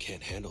Calydon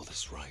can't handle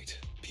this right,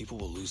 people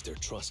will lose their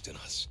trust in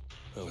us.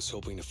 I was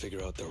hoping to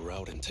figure out their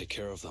route and take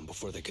care of them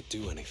before they could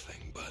do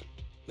anything, but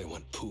they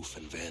went poof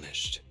and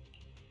vanished.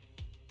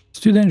 It's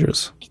too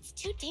dangerous. It's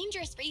too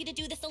dangerous for you to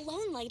do this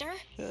alone, Lighter.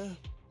 Yeah,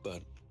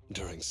 but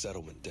during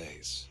settlement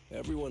days,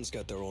 everyone's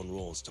got their own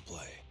roles to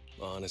play.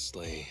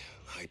 Honestly,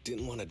 I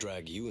didn't want to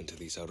drag you into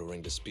these outer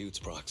ring disputes,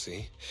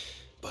 Proxy,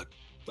 but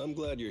I'm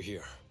glad you're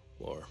here,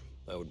 or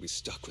I would be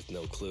stuck with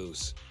no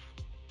clues.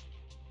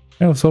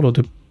 Yeah, solo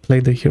to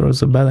play the hero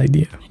is a bad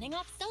idea. Running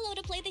off solo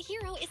to play the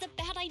hero is a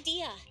bad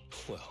idea.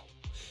 Well,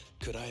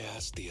 could I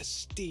ask the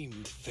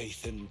esteemed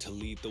Faithin to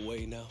lead the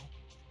way now?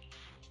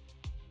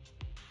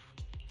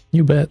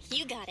 You bet.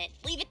 You got it.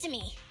 Leave it to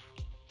me.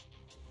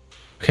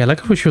 Okay, I like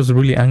how she was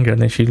really angry and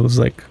then she was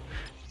like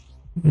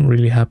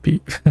really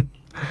happy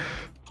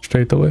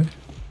straight away.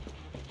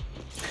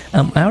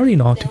 I already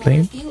know how to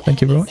play. Thank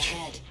you very much.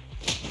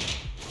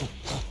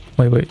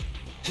 Wait.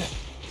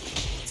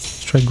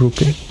 Let's try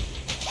grouping.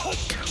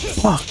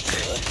 Fuck.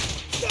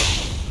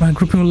 Man,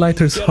 grouping with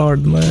Lighter is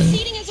hard, man.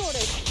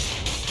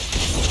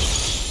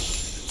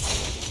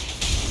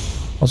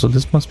 Also,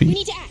 this must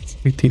be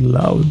pretty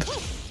loud.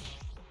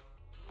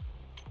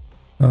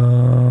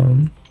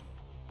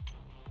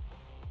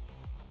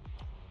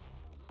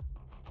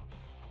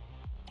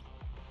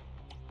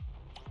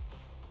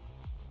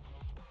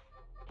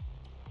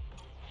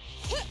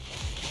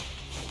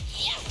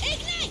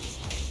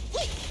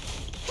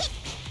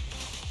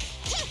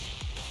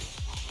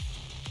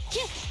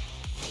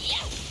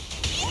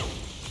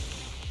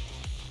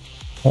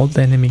 Old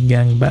enemy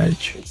gang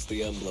badge. It's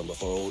the emblem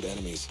of our old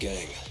enemy's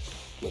gang.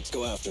 Let's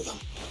go after them.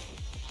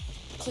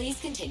 Please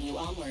continue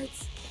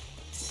onwards.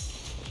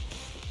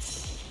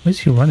 Why is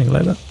he running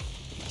like that?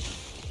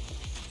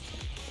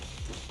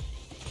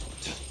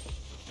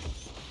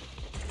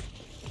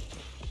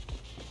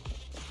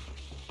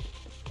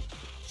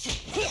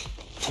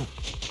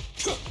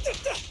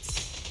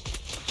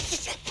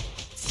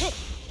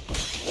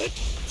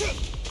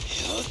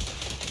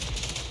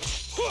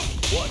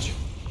 Watch.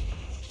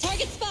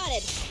 Target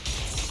spotted.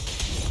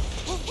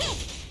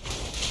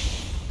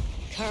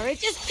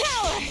 Courage is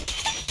power.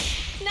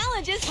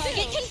 Knowledge is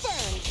target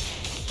confirmed.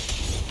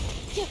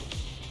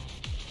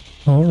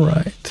 All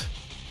right.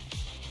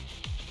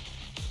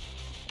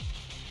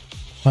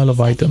 Pile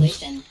of items.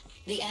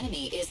 The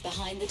enemy is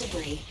behind the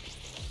debris.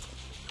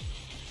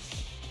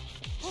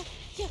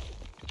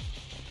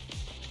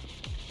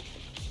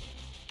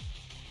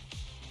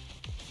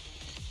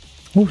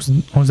 Who's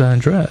that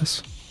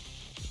Andreas?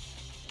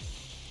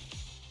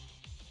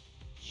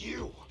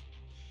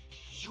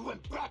 You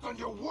went back on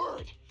your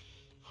word.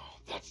 Oh,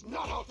 that's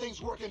not how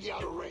things work in the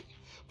outer ring.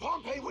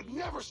 Pompeii would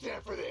never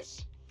stand for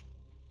this.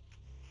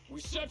 We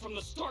said from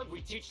the start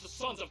we'd teach the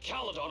Sons of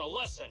Calydon a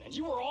lesson, and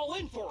you were all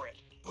in for it.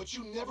 But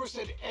you never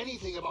said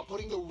anything about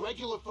putting the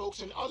regular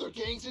folks and other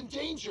gangs in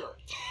danger.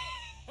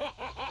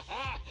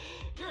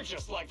 You're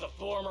just like the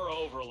former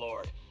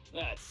Overlord.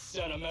 That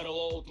sentimental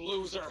old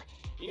loser.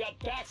 He got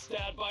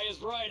backstabbed by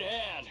his right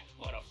hand.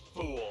 What a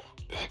fool.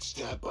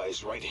 Backstabbed by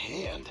his right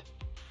hand?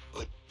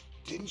 But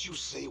didn't you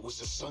say it was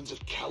the Sons of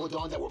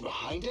Calydon that were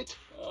behind it?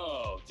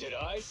 Oh, did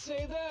I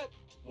say that?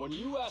 When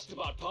you asked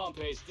about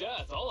Pompey's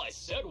death, all I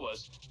said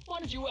was, why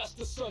don't you ask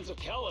the Sons of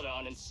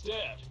Calydon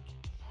instead?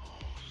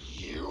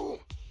 You're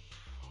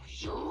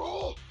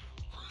all...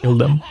 Kill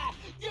them.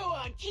 Go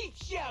on, keep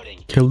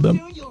shouting. Kill them.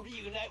 Soon you'll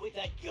reunite with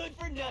that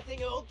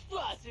good-for-nothing old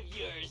boss of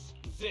yours.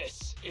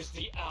 This is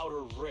the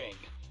Outer Ring,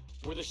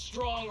 where the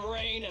strong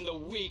reign and the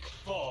weak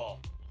fall.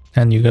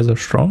 And you guys are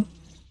strong?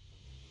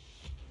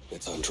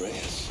 It's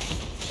Andreas.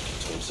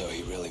 Turns out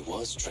he really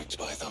was tricked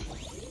by them.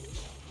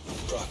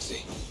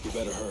 Proxy, you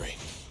better hurry.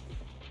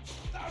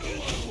 Out of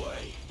my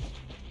way.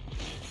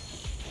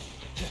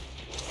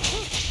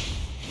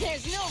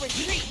 There's no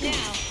retreat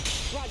now.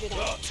 Roger that.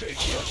 I'll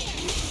take you.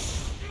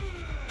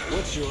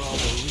 What's your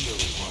armor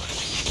really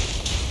worth?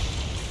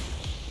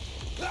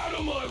 Out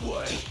of my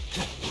way.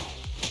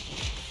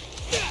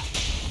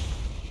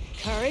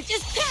 Courage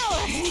is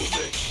power.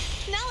 Moving.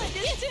 Knowledge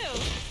is too.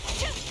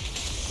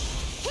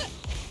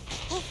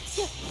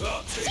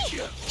 I'll take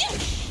you.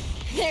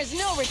 There's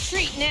no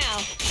retreat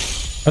now.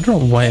 I don't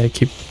know why I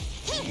keep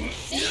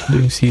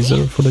doing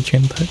Caesar for the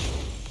chain type.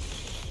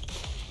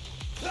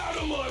 Out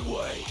of my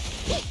way.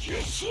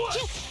 Just what?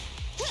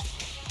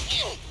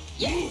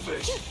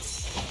 Moving.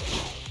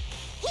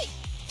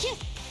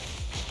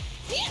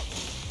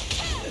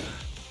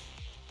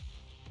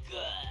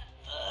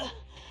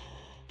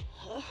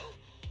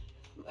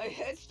 My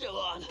head's still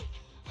on.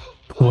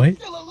 What? I'm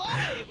still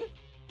alive.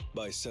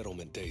 By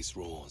Settlement Day's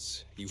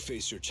rules, you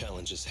face your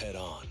challenges head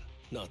on,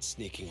 not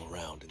sneaking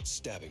around and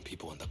stabbing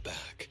people in the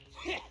back.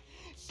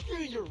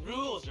 Screw your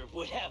rules or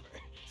whatever.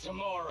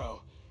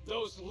 Tomorrow,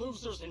 those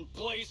losers in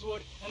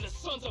Blazewood and the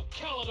Sons of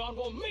Calydon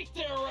will meet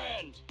their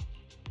end!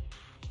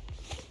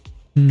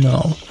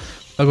 No.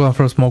 I'll go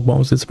after smoke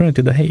bombs. It's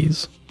apparently the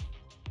haze.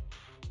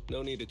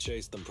 No need to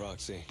chase them,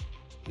 Proxy.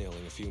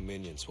 Nailing a few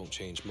minions won't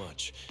change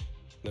much.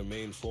 Their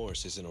main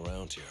force isn't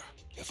around here.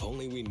 If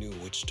only we knew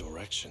which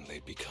direction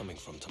they'd be coming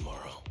from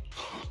tomorrow.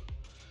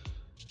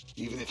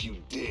 Even if you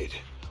did,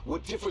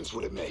 what difference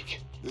would it make?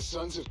 The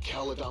Sons of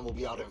Calydon will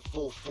be out in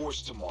full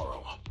force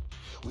tomorrow.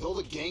 With all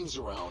the gangs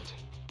around,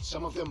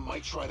 some of them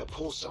might try to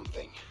pull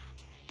something.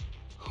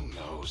 Who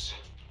knows?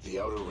 The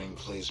Outer Ring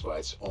plays by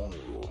its own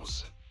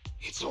rules.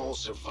 It's all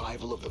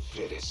survival of the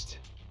fittest.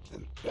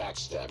 And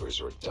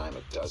backstabbers are a dime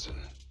a dozen.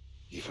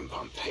 Even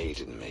Pompey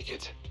didn't make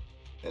it.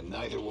 And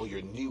neither will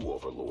your new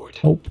overlord.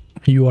 Oh,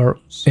 you are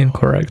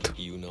incorrect.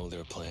 You know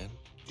their plan?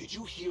 Did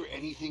you hear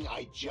anything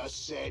I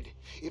just said?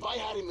 If I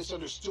hadn't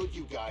misunderstood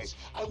you guys,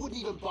 I wouldn't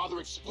even bother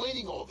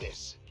explaining all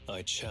this.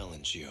 I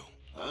challenge you.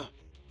 Huh?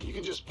 You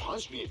can just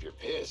punch me if you're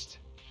pissed.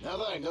 Now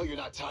that I know you're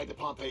not tied to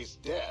Pompey's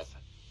death,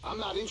 I'm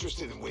not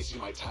interested in wasting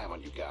my time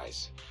on you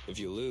guys. If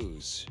you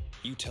lose,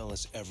 you tell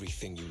us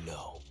everything you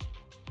know.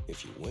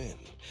 If you win,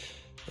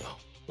 well,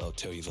 I'll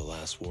tell you the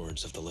last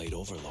words of the late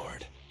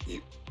Overlord.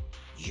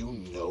 You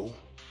know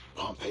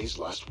Pompey's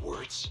last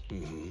words?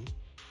 Mm-hmm.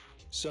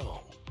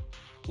 So,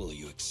 will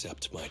you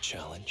accept my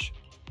challenge?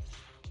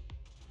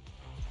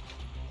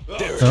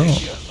 There it Oh.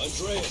 is, ya.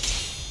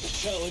 Andreas, the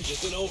challenge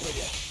isn't over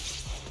yet.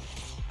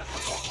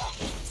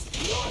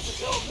 You don't have to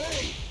tell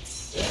me.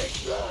 Take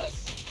that.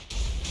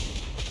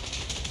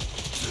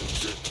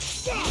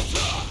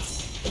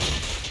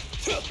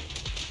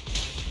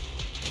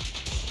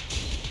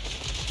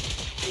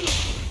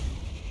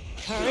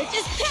 Courage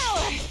is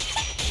power.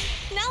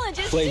 Knowledge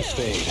is Flames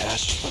too. fade,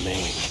 ashes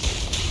remain.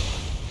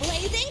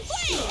 Blazing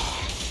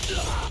flames.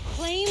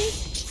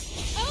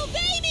 Flames.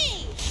 Obey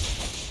me.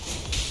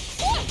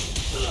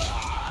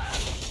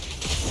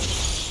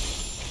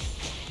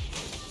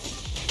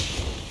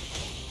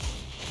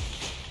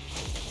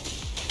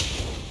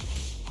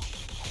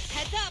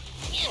 Heads up.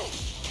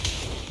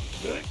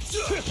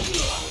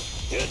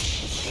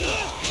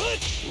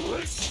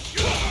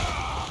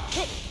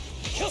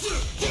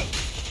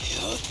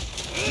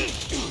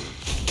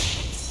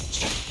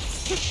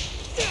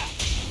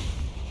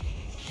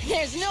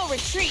 There's no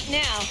retreat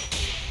now.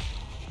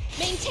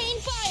 Maintain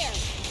fire.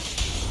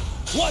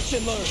 Watch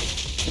and learn.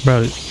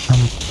 Bro,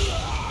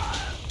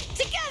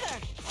 Together.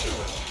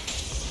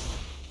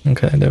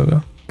 okay, there we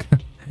go.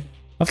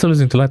 After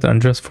losing to Light,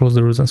 Andreas follows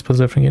the rules and spills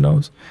everything he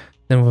knows.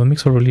 Then with a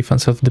mix of relief and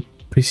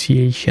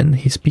self-depreciation,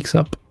 he speaks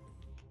up.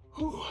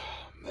 Whew,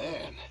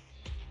 man,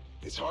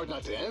 it's hard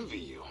not to envy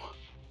you.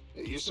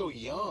 You're so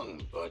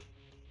young, but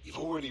you've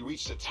already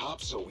reached the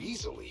top so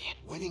easily.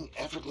 Winning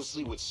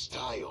effortlessly with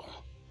style,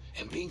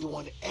 and being the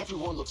one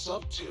everyone looks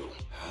up to.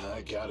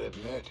 I gotta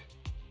admit,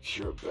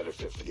 you're a better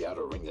fit for the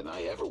Outer Ring than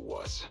I ever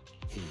was.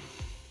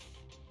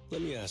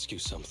 Let me ask you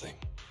something.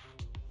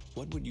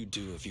 What would you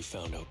do if you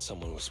found out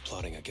someone was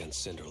plotting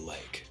against Cinder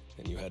Lake,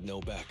 and you had no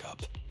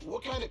backup?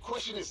 What kind of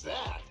question is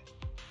that?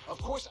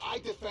 Of course I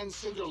defend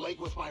Cinder Lake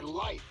with my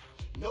life.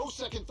 No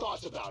second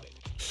thoughts about it.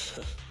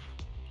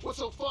 What's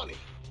so funny?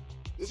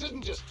 This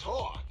isn't just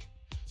talk.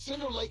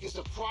 Cinder Lake is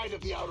the pride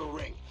of the Outer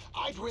Ring.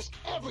 I'd risk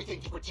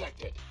everything to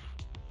protect it.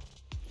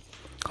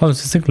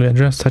 Distinctly,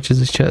 Andreas touches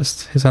his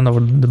chest, his hand over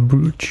the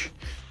brooch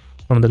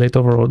from the late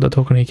overlord, the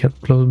token he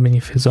kept closed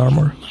beneath his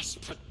armor. You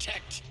must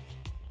protect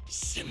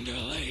Cinder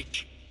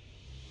Lake.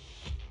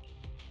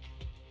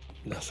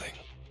 Nothing.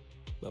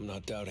 I'm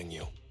not doubting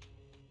you.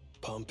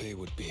 Pompey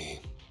would be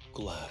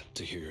glad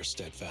to hear your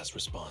steadfast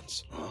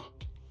response. Huh?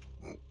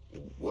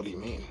 What do you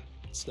mean?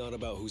 It's not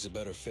about who's a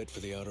better fit for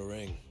the Outer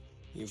Ring.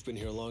 You've been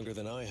here longer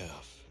than I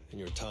have, and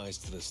your ties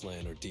to this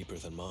land are deeper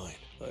than mine.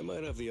 I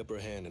might have the upper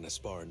hand in a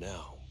spar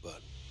now,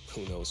 but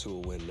who knows who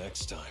will win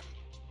next time.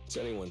 It's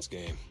anyone's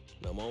game,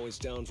 and I'm always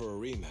down for a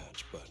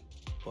rematch, but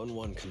on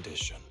one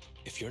condition.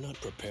 If you're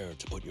not prepared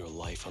to put your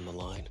life on the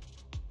line,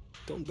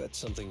 don't bet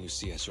something you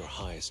see as your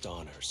highest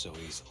honor so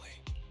easily.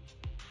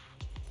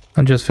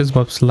 And just fist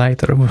bumps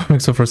lighter with a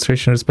mix of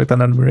frustration, respect,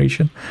 and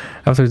admiration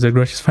after the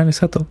grudge is finally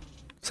settled.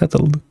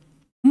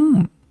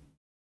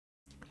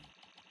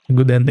 A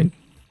good ending,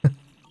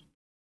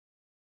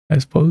 I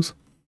suppose.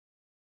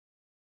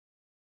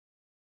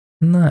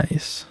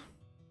 Nice.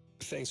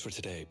 Thanks for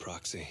today,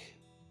 Proxy.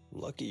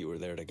 Lucky you were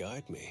there to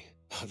guide me.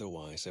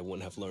 Otherwise, I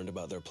wouldn't have learned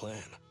about their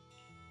plan.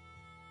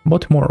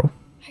 About tomorrow.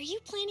 Are you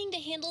planning to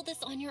handle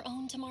this on your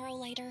own tomorrow,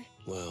 Lighter?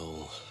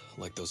 Well,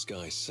 like those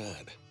guys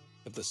said,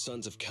 if the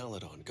Sons of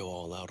Calydon go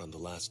all out on the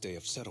last day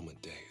of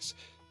settlement days,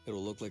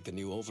 it'll look like the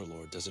new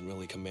Overlord doesn't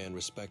really command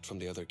respect from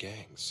the other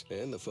gangs.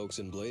 And the folks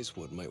in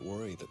Blazewood might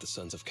worry that the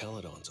Sons of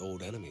Calydon's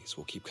old enemies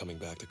will keep coming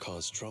back to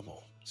cause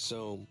trouble.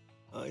 So,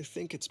 I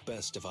think it's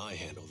best if I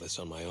handle this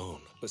on my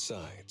own.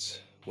 Besides,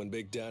 when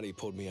Big Daddy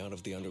pulled me out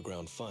of the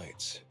underground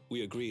fights,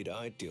 we agreed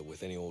I'd deal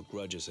with any old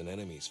grudges and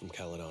enemies from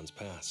Calydon's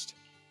past.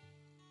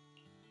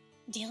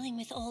 Dealing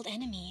with old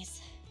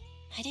enemies.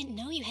 I didn't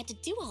know you had to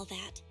do all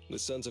that. The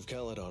Sons of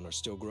Calydon are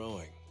still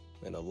growing,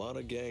 and a lot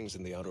of gangs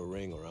in the Outer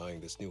Ring are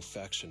eyeing this new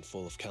faction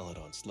full of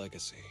Calydon's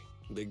legacy.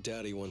 Big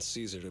Daddy wants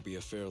Caesar to be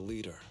a fair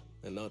leader,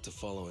 and not to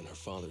follow in her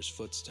father's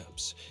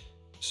footsteps.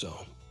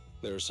 So,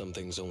 there are some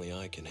things only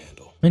I can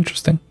handle.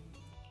 Interesting.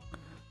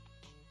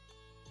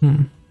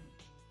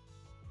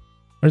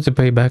 Where's the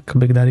pay back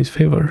Big Daddy's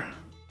favor?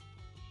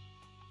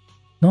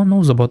 No one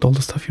knows about all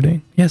the stuff you're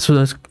doing. Yeah, so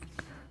that's...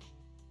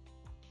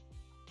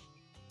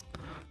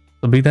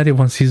 So Big Daddy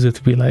wants Caesar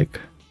to be like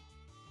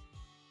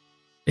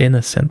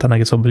innocent and I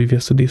guess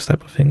oblivious to these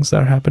type of things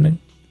that are happening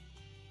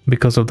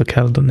because of the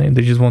Calydon name.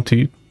 They just want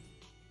to,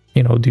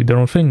 you know, do their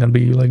own thing and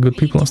be like good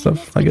people and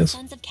stuff, I guess.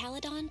 Sons of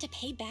Calydon to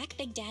pay back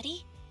Big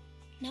Daddy?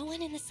 No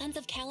one in the Sons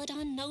of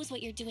Calydon knows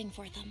what you're doing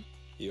for them.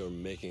 You're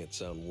making it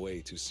sound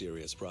way too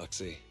serious,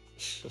 Proxy.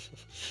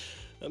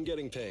 I'm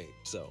getting paid,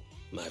 so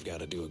I've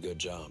got to do a good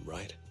job,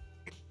 right?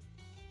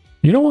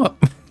 You know what?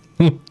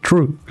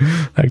 True,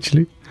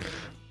 actually.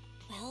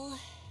 Well,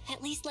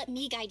 at least let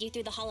me guide you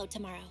through the hollow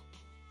tomorrow.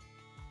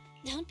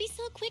 Don't be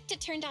so quick to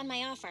turn down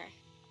my offer.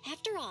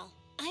 After all,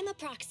 I'm a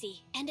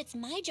proxy, and it's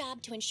my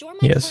job to ensure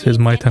my Yes, it's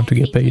my time to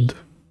get paid.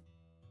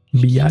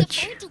 Biatch. Can't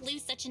Biatch. afford to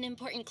lose such an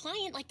important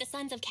client like the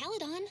Sons of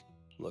Calydon.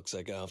 Looks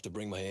like I'll have to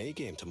bring my A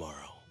game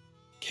tomorrow.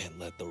 Can't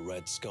let the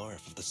red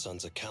scarf of the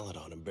Sons of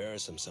Calydon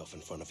embarrass himself in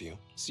front of you.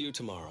 See you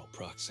tomorrow,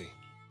 Proxy.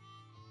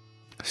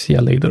 See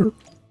ya later.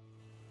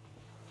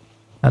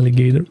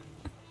 Alligator.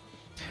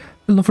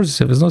 Well, no, first,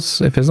 if it's not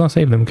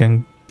safe, then we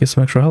can get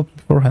some extra help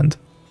beforehand.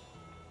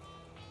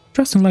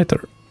 Trusting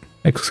lighter!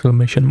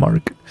 Exclamation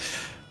mark.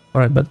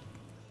 Alright, but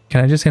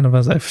can I just say in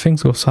advance that if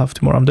things go south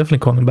tomorrow, I'm definitely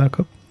calling back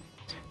up.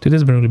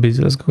 Today's been really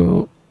busy. Let's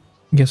go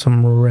get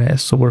some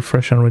rest so we're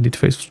fresh and ready to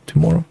face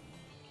tomorrow.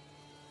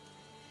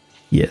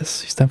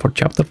 Yes, it's time for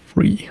chapter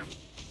 3.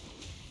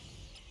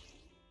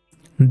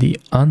 The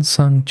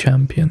Unsung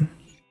Champion.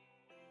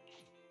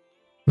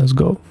 Let's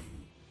go.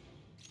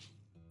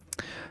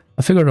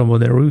 I figured out what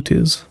their route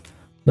is.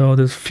 Though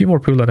there's a few more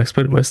people than I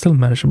expected, but it's still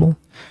manageable.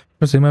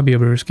 Because they might be a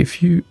bit risky.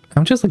 If you...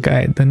 I'm just a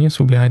guide, the news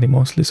will be hiding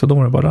mostly, so don't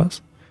worry about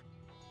us.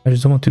 I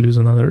just don't want to lose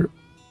another... ...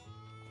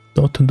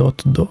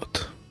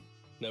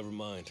 Never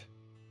mind.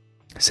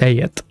 Say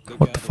it.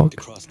 What the fuck?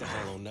 Across the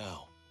hollow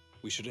now.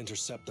 We should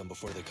intercept them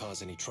before they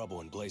cause any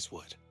trouble in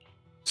Blazewood.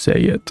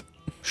 Say it.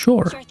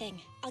 Sure. Sure thing.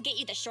 I'll get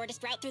you the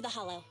shortest route through the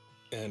hollow.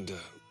 And,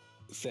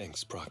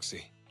 thanks,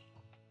 Proxy.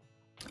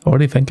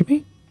 Already thanking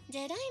me?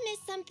 Did I miss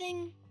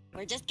something?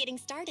 We're just getting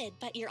started,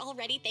 but you're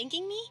already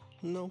thanking me?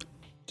 No,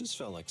 just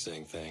felt like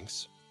saying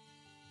thanks.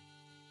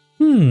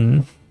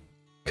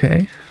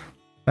 Okay.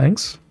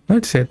 Thanks.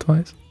 I'd say it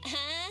twice.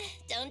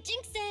 Don't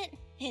jinx it.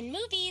 In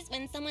movies,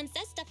 when someone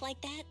says stuff like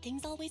that,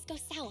 things always go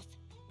south.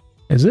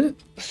 Is it?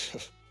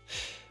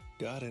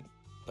 Got it.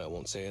 I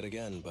won't say it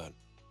again, but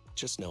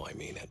just know I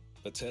mean it.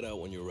 Let's head out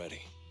when you're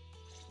ready.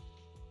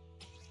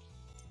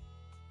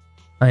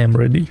 I am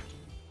ready.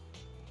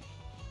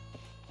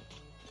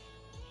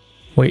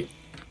 Wait,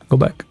 go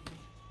back.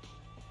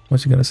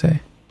 What's he gonna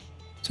say?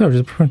 So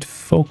just prefer to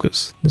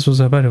focus. This was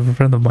a habit of a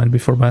friend of mine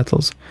before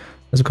battles.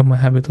 Has become my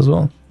habit as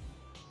well.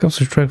 Comes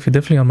to track, he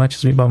definitely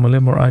unmatches me, but I'm a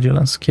little more agile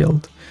and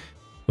skilled.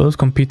 Those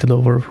competed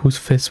over whose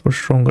fists were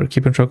stronger,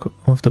 keeping track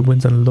of the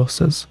wins and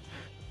losses.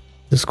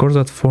 The scores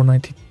at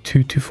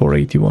 492 to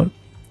 481. I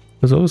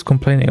was always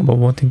complaining about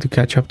wanting to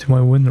catch up to my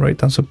win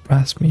rate and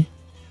surpass me.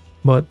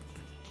 But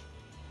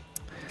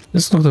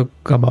let's not talk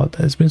about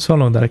that. It's been so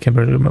long that I can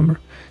barely remember.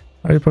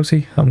 Alright,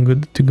 Proxy, I'm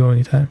good to go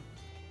anytime.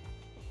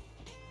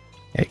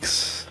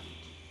 X.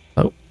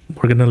 Oh,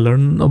 we're gonna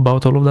learn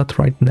about all of that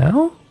right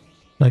now?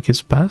 Like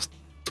his past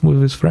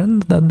with his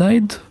friend that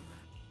died?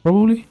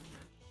 Probably?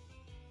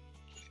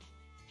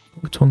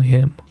 It's only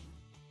him.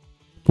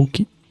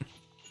 Spooky.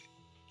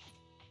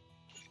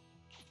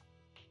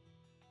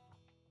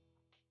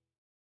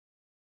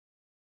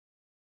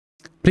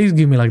 Please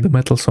give me like the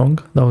metal song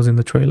that was in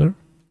the trailer.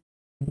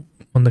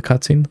 On the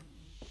cutscene.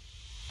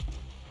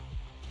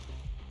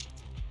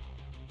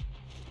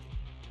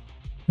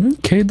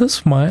 Okay, the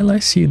smile, I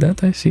see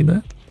that, I see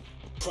that.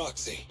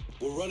 Proxy,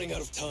 we're running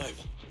out of time.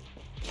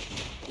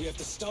 We have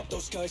to stop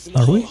those guys in the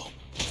hollow.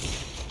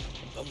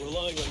 I'm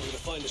relying on you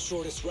to find the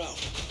shortest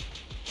route.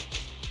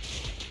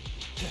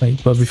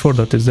 Wait, but before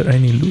that, is there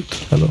any loot?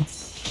 Hello.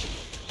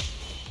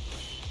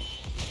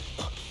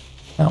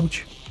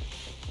 Ouch.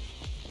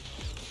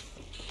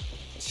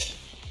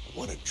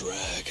 What a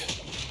drag.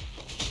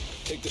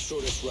 Take the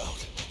shortest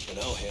route, and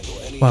I'll handle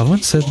any Well,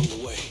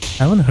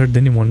 I haven't heard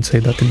anyone say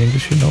that in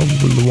English in a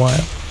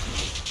while.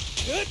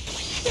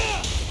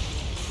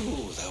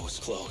 Ooh, that was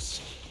close.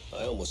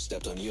 I almost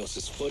stepped on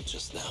Eos's foot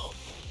just now.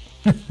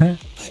 I'd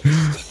be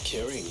stuck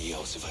carrying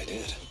Eos if I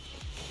did.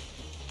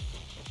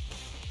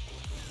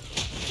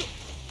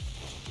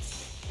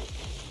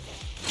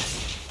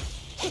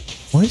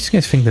 Why do you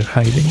guys think they're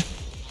hiding?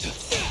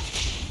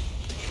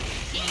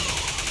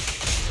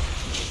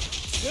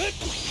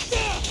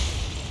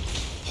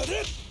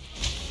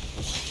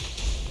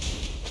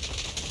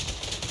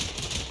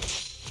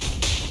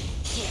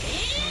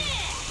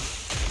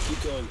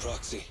 Keep going,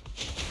 Proxy.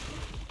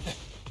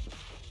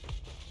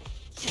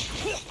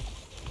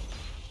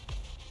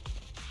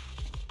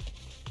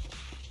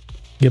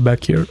 Get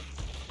back here.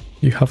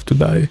 You have to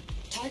die.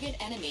 Target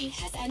enemy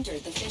has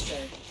entered the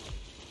fissure.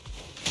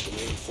 The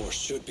main force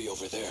should be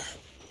over there.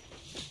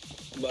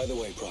 By the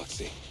way,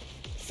 Proxy,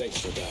 thanks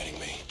for guiding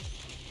me.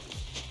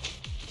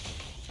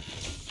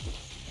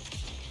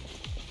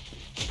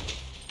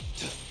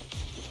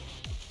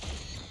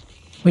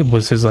 Wait,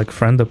 was his like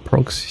friend a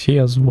proxy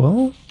as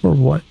well? Or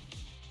what?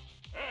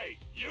 Hey,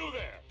 you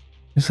there!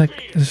 It's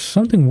like, there's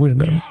something weird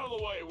there. Out of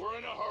the way, we're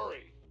in a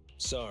hurry!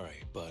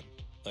 Sorry, but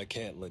I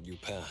can't let you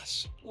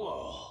pass.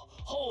 Whoa,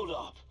 hold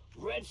up.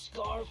 Red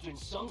scarf and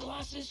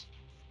sunglasses?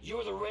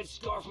 You're the red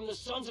scarf from the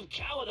Sons of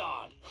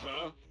Calydon.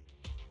 Huh?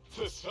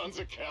 The Sons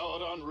of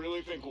Calydon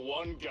really think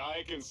one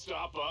guy can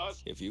stop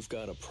us? If you've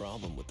got a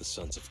problem with the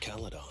Sons of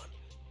Calydon,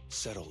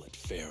 settle it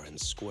fair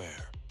and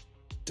square.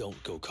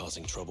 Don't go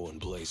causing trouble in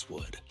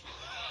Blazewood.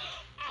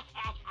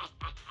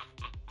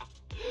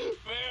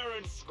 Fair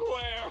and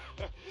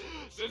square?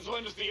 Since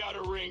when does the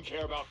Outer Ring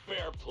care about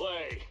fair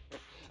play?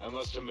 I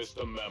must have missed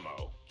the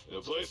memo. In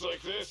a place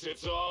like this,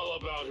 it's all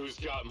about who's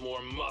got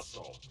more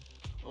muscle.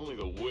 Only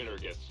the winner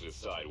gets to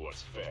decide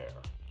what's fair.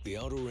 The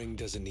Outer Ring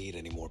doesn't need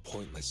any more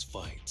pointless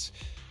fights.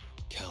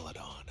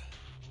 Calydon.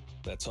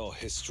 That's all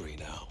history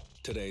now.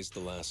 Today's the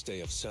last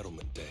day of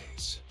settlement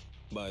days.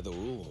 By the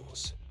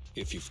rules,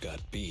 if you've got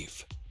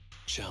beef,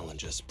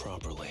 challenge us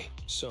properly.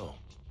 So,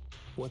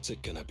 what's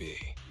it gonna be?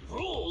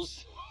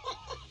 Rules?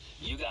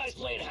 You guys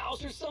playing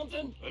house or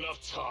something? Enough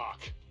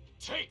talk.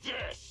 Take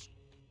this!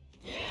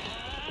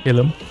 Kill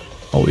him.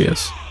 Oh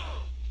yes.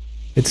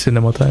 It's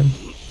cinema time.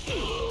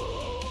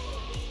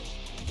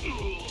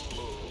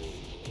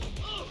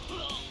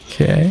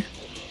 Okay.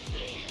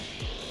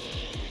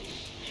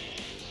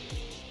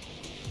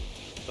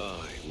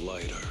 I,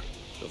 Lighter,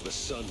 of the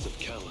Sons of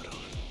Calydon,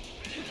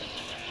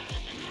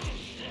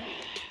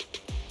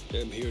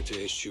 am here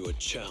to issue a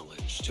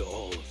challenge to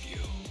all of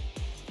you.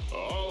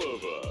 All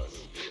of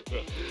us?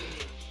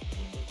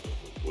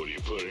 What are you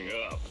putting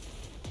up?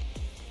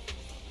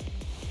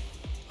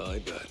 I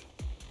bet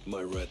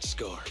my red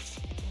scarf.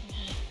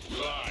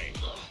 Fine.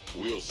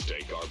 We'll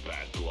stake our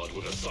bad blood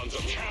with the Sons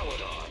of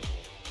Calydon.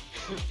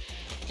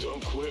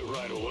 Don't quit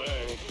right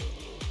away.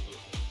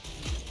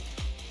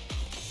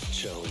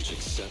 Challenge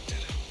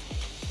accepted.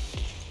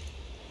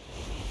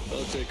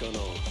 I'll take on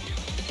all of you.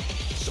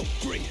 So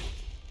bring it.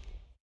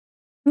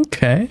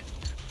 Okay.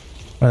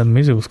 The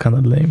music was kind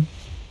of lame.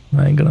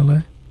 I ain't gonna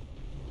lie.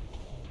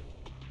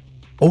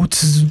 Oh,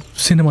 it's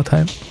cinema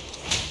time.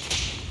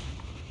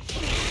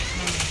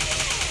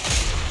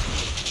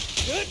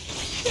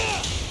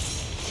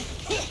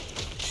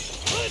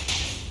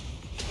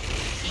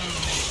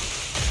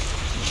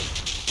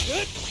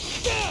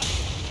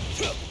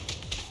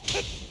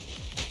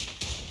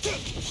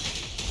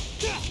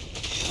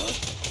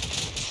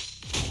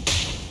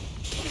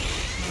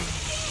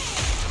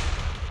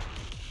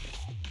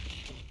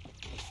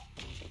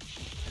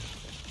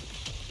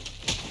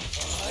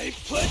 I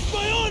pledge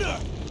my honor!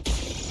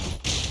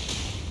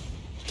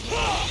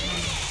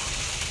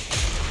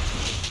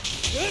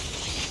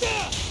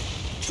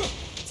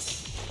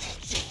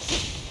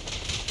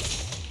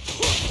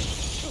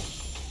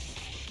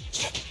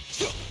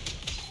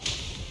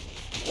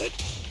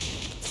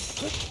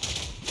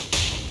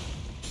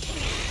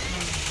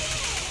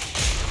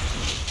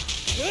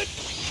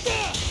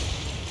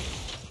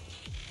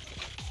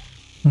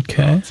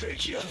 Okay.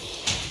 Take you.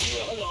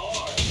 You're on the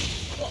arm.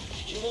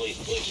 You really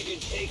think you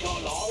can take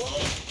on all of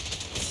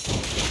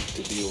us?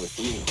 To deal with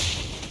you,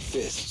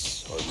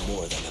 fists are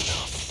more than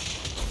enough.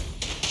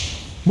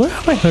 Where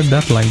have I heard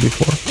that line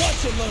before?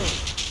 Watch and learn.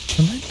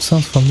 The line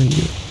sounds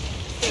familiar.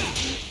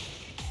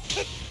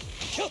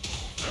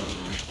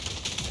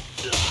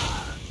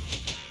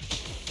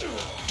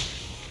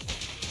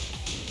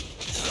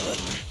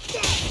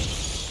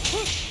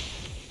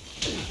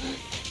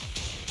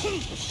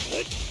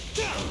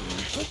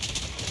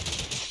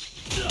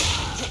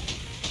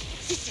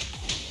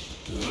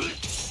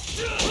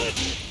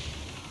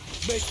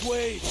 Make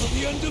way for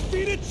the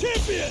undefeated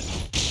champion!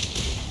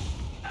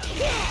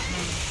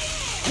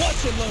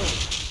 Watch and learn!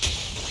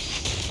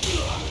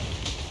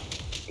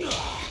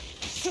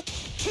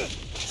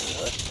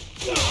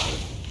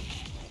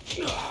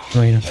 I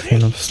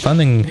mean,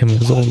 stunning him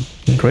is all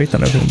great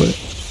and everything, but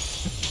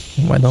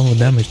why don't have a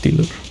damage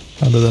dealer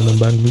other than the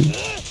back blue?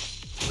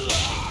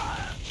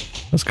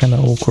 That's kind of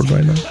awkward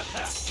right now.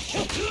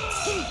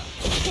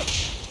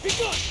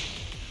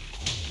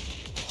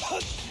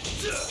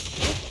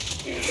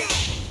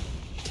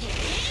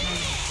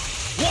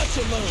 Watch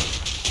and learn!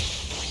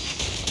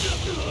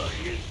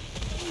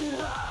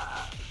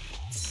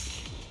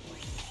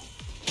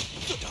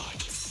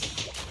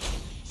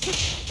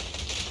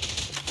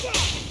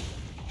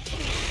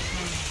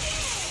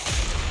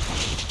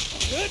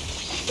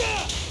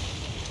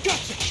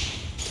 Gotcha!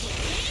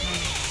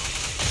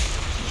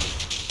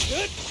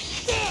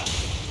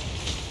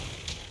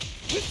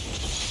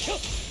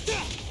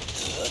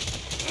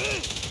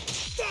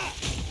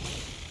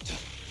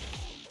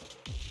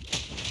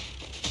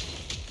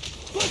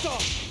 Split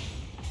off!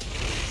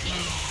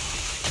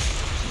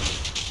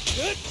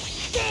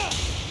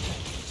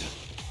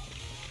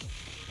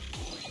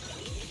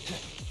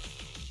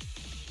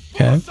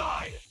 Okay.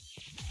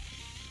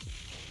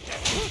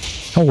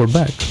 Oh, we're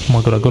back. Oh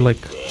my god, I got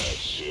like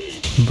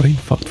brain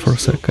fucked for a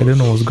sec. I didn't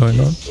know what was going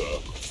on.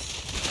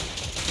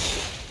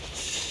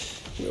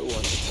 No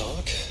one to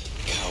talk,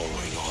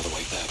 cowering all the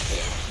way back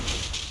there.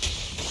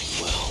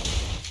 Well,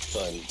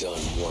 I'm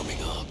done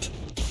warming up.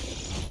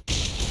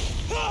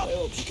 I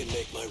hope you can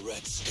make my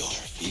red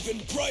scarf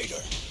even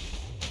brighter.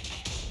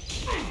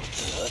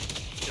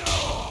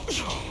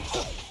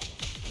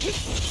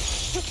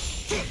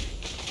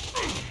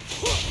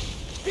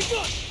 Be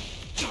gone!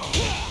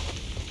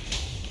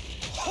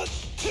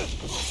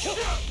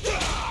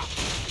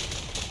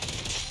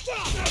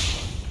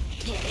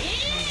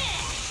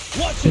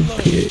 Watch and learn!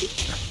 Okay.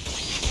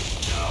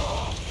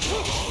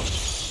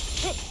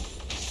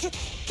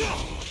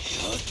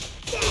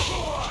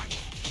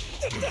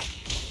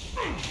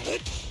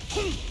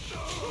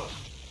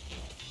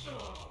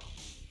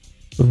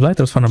 The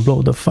Blighter's finna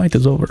blow. The fight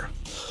is over.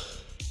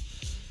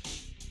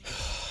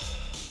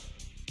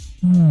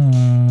 Oh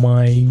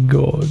my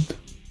god.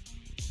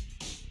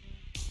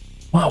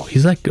 Wow,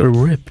 he's like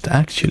ripped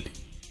actually.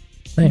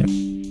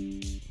 Damn.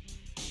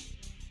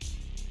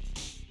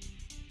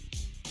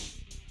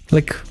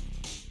 Like,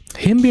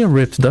 him being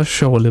ripped does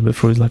show a little bit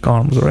through his like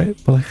arms, right?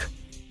 But like,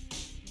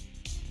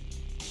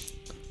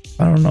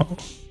 I don't know.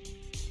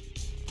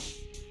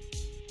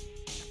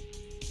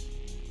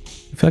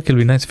 I feel like it'd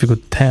be nice if you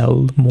could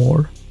tell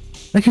more.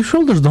 Like, his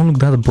shoulders don't look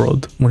that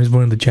broad when he's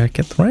wearing the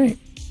jacket, right?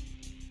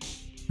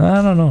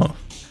 I don't know.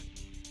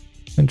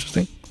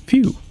 Interesting.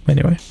 Phew.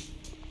 Anyway.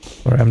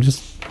 Or I'm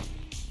just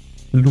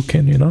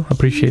looking, you know,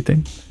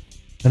 appreciating.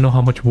 I know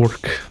how much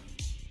work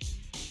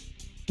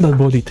that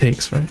body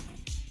takes, right?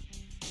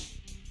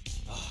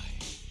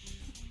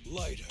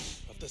 Lighter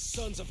of the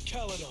Sons of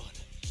Calydon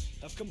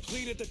have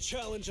completed the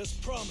challenge as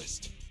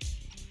promised.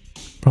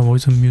 Bro, why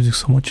is the music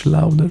so much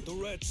louder? The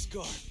red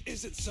scarf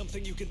isn't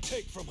something you can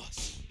take from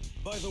us.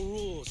 By the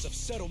rules of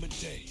settlement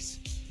days,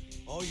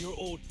 all your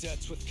old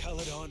debts with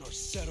Calydon are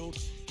settled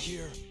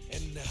here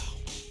and now.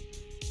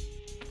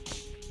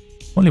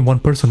 Only one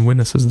person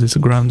witnesses this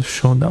grand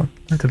showdown.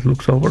 That it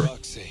looks over.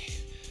 Roxy,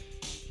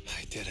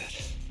 I did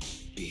it.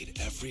 Beat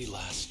every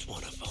last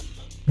one of them.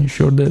 You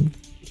sure did.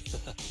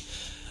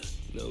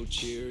 No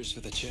cheers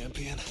for the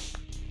champion?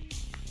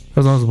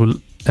 As long as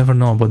we'll ever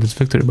know about this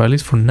victory, but at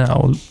least for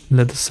now,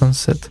 let the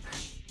sunset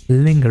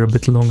linger a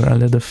bit longer and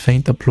let the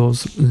faint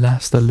applause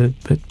last a little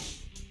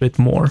bit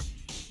more.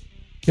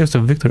 Here's a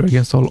victory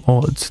against all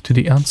odds to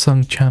the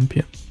unsung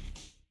champion.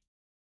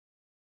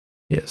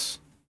 Yes.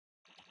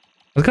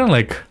 It's kind of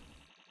like,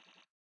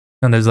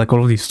 and there's like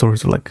all of these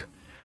stories of like,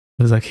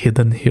 there's like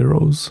hidden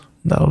heroes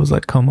that always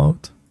like come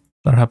out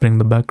that are happening in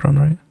the background,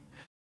 right?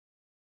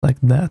 Like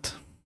that.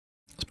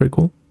 It's pretty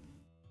cool.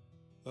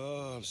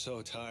 Oh, I'm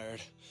so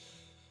tired.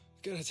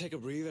 Gonna take a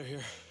breather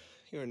here.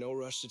 You're in no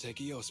rush to take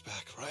Eos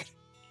back, right?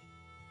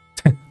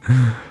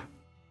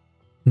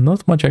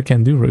 Not much I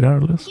can do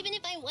regardless. Even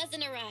if I was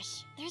in a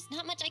rush, there's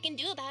not much I can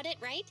do about it,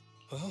 right?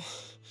 Well,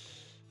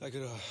 I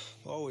could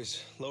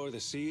always lower the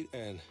seat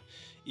and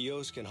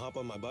Eos can hop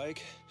on my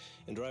bike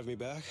and drive me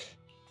back.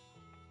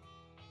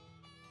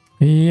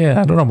 Yeah,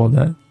 I don't know about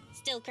that.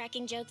 Still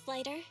cracking jokes,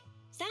 Lighter?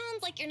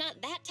 Sounds like you're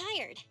not that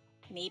tired.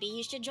 Maybe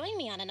you should join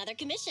me on another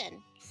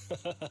commission.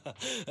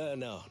 No,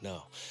 no.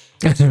 No.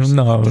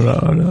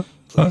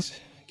 Please,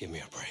 give me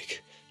a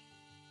break.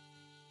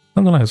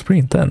 Not gonna lie, it's pretty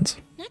intense.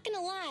 Not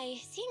gonna lie,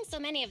 seeing so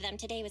many of them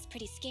today was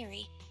pretty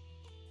scary.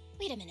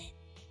 Wait a minute.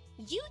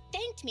 You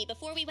thanked me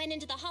before we went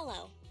into the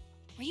hollow.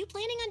 Were you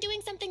planning on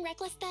doing something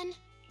reckless then?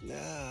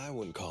 Nah, I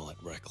wouldn't call it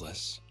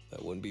reckless.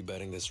 I wouldn't be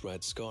betting this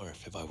red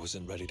scarf if I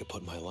wasn't ready to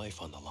put my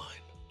life on the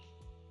line.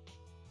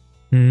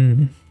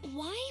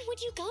 Why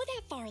would you go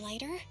that far,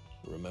 Lighter?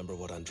 Remember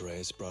what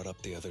Andreas brought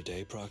up the other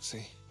day,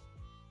 Proxy?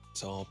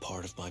 It's all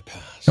part of my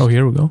past. Oh,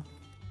 here we go.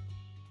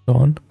 Go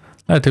on.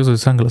 I take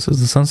his sunglasses.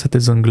 The sunset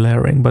isn't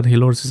glaring, but he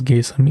lowers his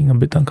gaze, I'm being a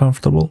bit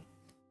uncomfortable.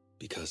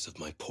 Because of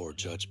my poor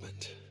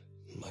judgment,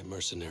 my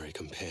mercenary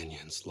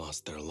companions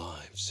lost their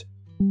lives.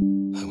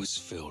 I was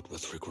filled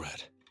with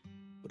regret,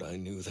 but I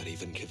knew that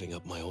even giving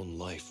up my own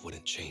life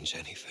wouldn't change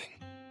anything.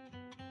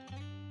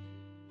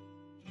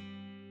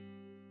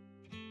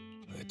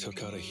 I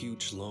took out a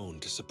huge loan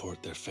to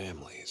support their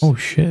families. Oh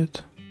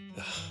shit.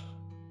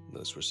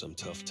 Those were some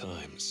tough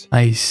times.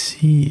 I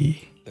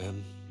see.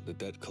 Then the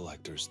debt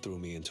collectors threw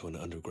me into an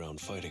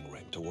underground fighting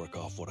ring to work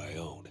off what I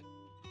owed.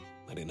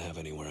 I didn't have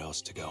anywhere else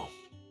to go,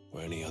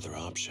 or any other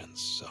options,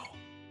 so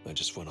I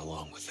just went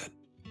along with it.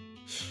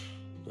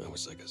 I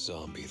was like a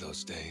zombie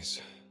those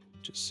days,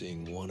 just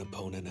seeing one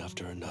opponent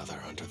after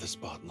another under the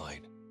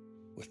spotlight,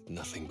 with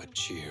nothing but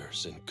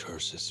cheers and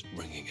curses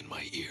ringing in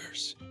my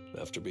ears.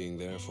 After being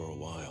there for a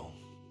while,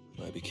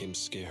 I became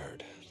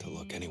scared to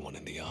look anyone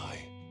in the eye.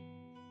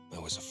 I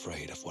was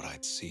afraid of what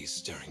I'd see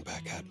staring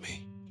back at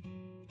me.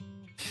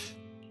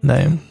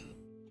 Damn.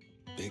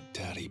 Big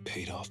Daddy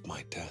paid off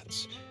my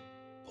debts,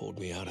 pulled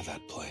me out of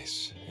that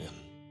place, and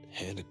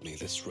handed me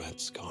this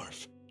red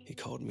scarf. He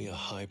called me a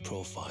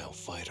high-profile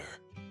fighter,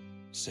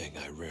 saying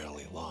I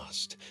rarely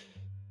lost.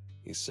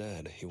 He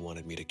said he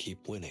wanted me to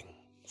keep winning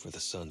for the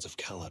Sons of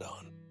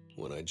Calydon.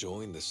 When I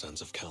joined the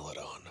Sons of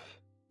Calydon,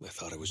 I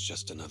thought it was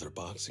just another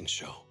boxing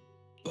show.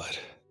 But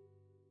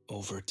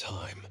over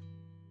time,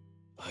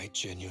 I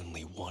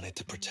genuinely wanted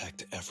to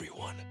protect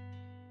everyone,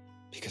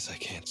 because I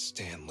can't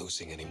stand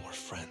losing any more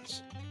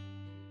friends.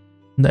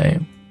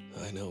 Damn.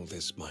 I know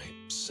this might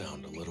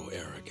sound a little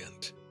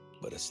arrogant,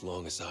 but as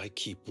long as I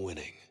keep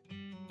winning,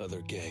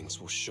 other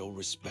gangs will show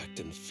respect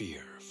and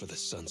fear for the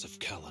Sons of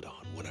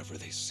Calydon whenever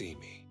they see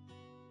me.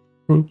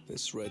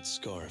 This red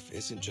scarf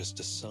isn't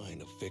just a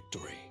sign of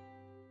victory.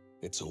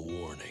 It's a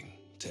warning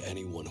to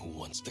anyone who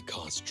wants to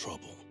cause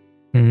trouble.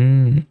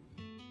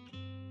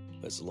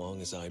 As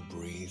long as I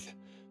breathe,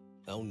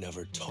 I'll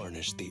never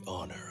tarnish the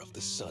honor of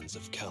the Sons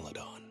of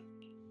Calydon.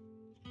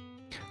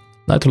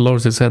 Lighter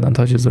lowers his head and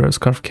touches the red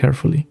scarf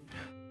carefully.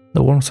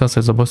 The warm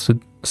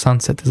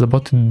sunset is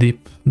about to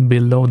dip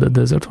below the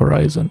desert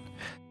horizon,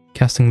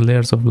 casting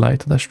layers of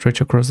light that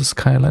stretch across the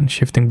skyline,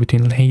 shifting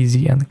between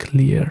hazy and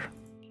clear.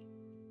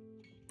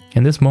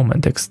 In this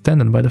moment,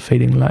 extended by the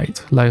fading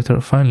light, Lighter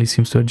finally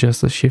seems to adjust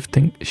to the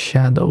shifting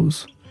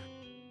shadows.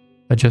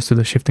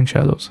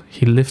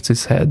 He lifts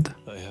his head.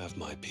 I have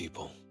my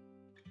people,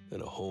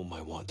 and a home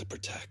I want to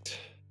protect.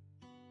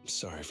 I'm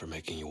sorry for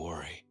making you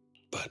worry,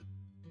 but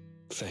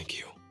thank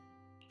you.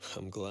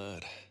 I'm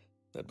glad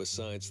that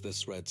besides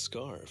this red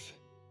scarf,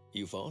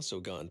 you've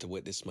also gotten to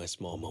witness my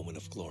small moment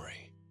of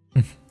glory.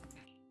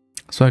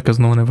 Sorry, because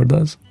no one ever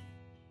does.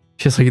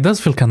 She's like, it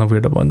does feel kind of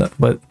weird about that,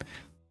 but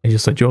it's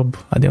just a job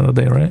at the end of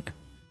the day, right?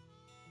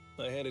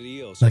 I handed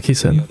EOS like he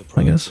said,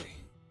 I guess.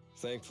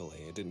 Thankfully,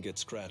 it didn't get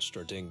scratched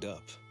or dinged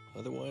up.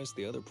 Otherwise,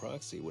 the other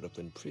proxy would have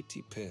been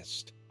pretty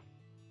pissed.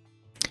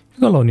 You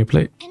got a lot on your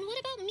plate. And what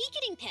about me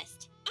getting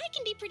pissed? I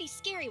can be pretty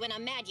scary when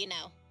I'm mad, you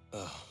know.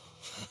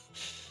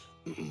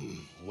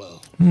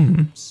 Well,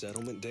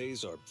 settlement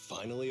days are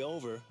finally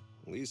over.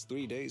 These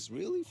 3 days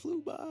really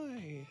flew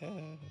by.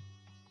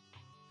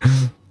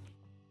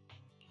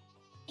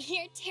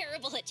 You're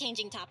terrible at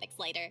changing topics,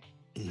 Lighter.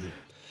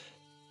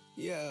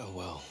 Yeah,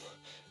 well,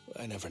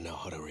 I never know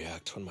how to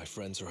react when my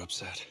friends are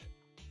upset.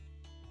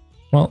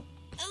 Well,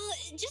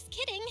 just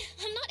kidding.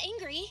 I'm not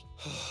angry.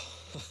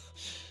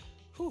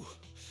 Whew.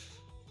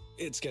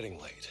 It's getting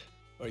late.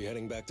 Are you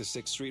heading back to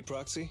 6th Street,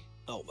 Proxy?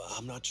 Oh,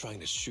 I'm not trying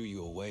to shoo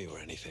you away or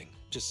anything.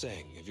 Just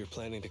saying, if you're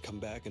planning to come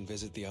back and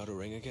visit the Outer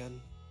Ring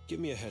again, give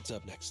me a heads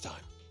up next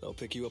time. I'll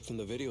pick you up from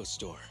the video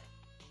store.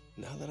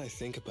 Now that I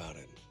think about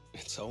it,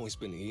 it's always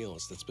been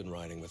Eos that's been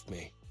riding with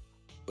me.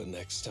 But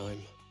next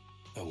time,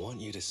 I want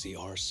you to see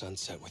our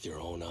sunset with your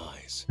own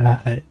eyes.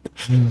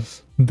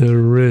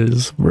 There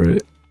is, bro.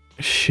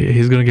 Shit,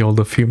 he's gonna get all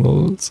the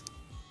female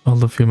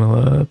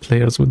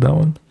players with that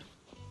one.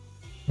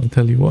 I'll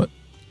tell you what.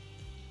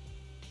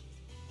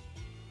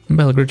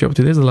 Bella, great job.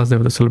 Today's the last day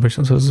of the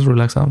celebration, so this is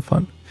relaxed and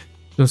fun.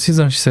 So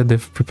Caesar, she said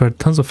they've prepared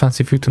tons of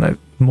fancy food tonight,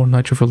 more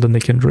nitro fuel than they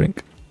can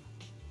drink.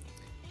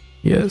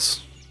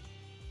 Yes.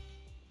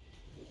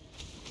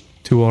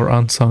 To our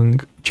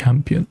unsung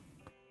champion,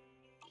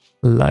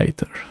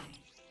 Lighter.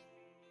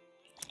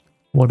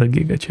 What a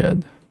giga,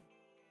 Chad.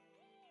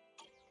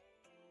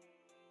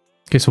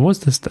 Okay, so what's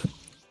this then?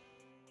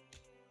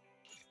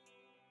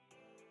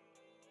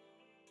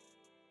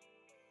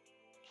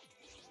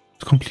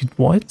 complete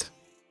what?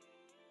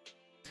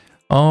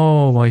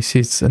 Oh, I see,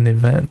 it's an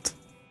event.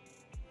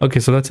 Okay,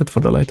 so that's it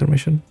for the lighter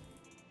mission.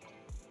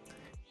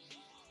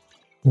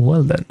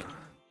 Well then.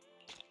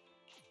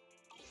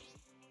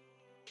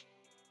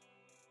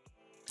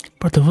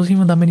 But there wasn't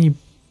even that many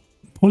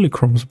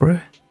polychromes, bro.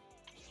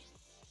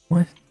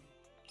 What?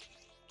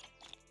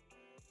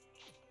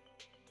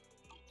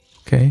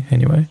 Okay,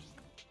 anyway.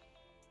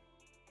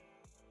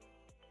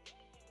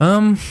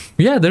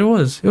 Yeah, there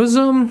was. It was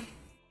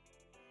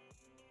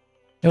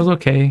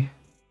okay.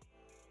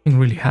 Nothing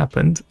really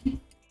happened.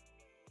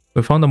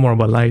 We found out more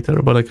about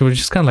lighter, but like it was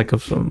just kind of like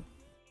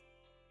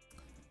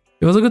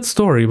it was a good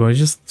story, but it's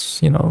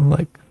just, you know,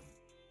 like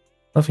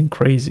nothing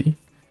crazy.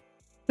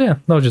 Yeah,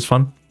 that was just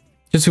fun.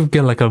 Just to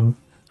get like a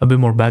bit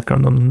more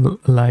background on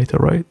lighter,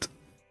 right?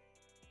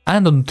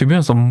 And on, to be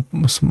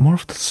honest, more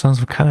of the Sons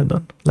of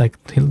Calydon, like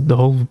the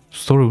whole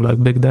story with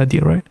like Big Daddy,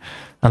 right?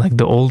 And like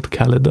the old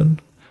Calydon,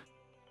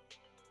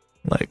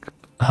 like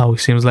how it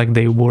seems like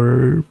they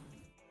were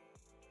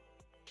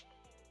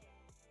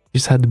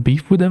just had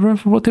beef with everyone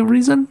for whatever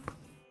reason.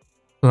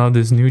 So now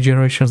this new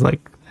generation's like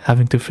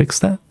having to fix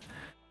that.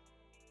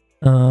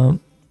 But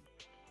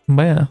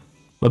yeah,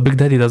 but Big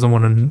Daddy doesn't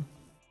want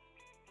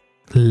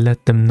to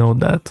let them know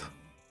that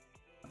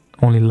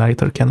only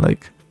lighter can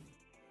like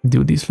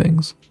do these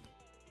things.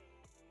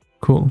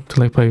 Cool, to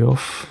like pay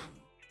off,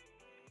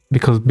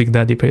 because Big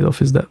Daddy paid off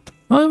his debt.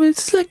 Oh,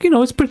 it's like, you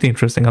know, it's pretty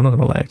interesting. I'm not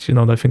gonna lie, actually,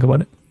 now that I think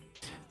about it.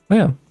 But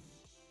yeah,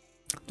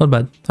 not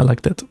bad. I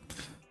liked it.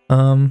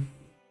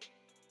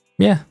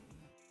 Yeah,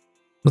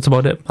 that's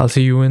about it. I'll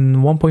see you in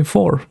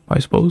 1.4, I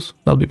suppose.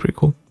 That'll be pretty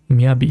cool.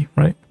 Miyabi,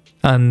 right?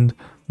 And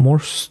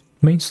more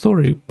main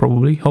story,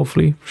 probably,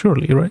 hopefully,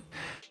 surely, right?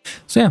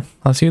 So yeah,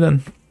 I'll see you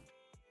then.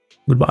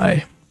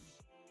 Goodbye.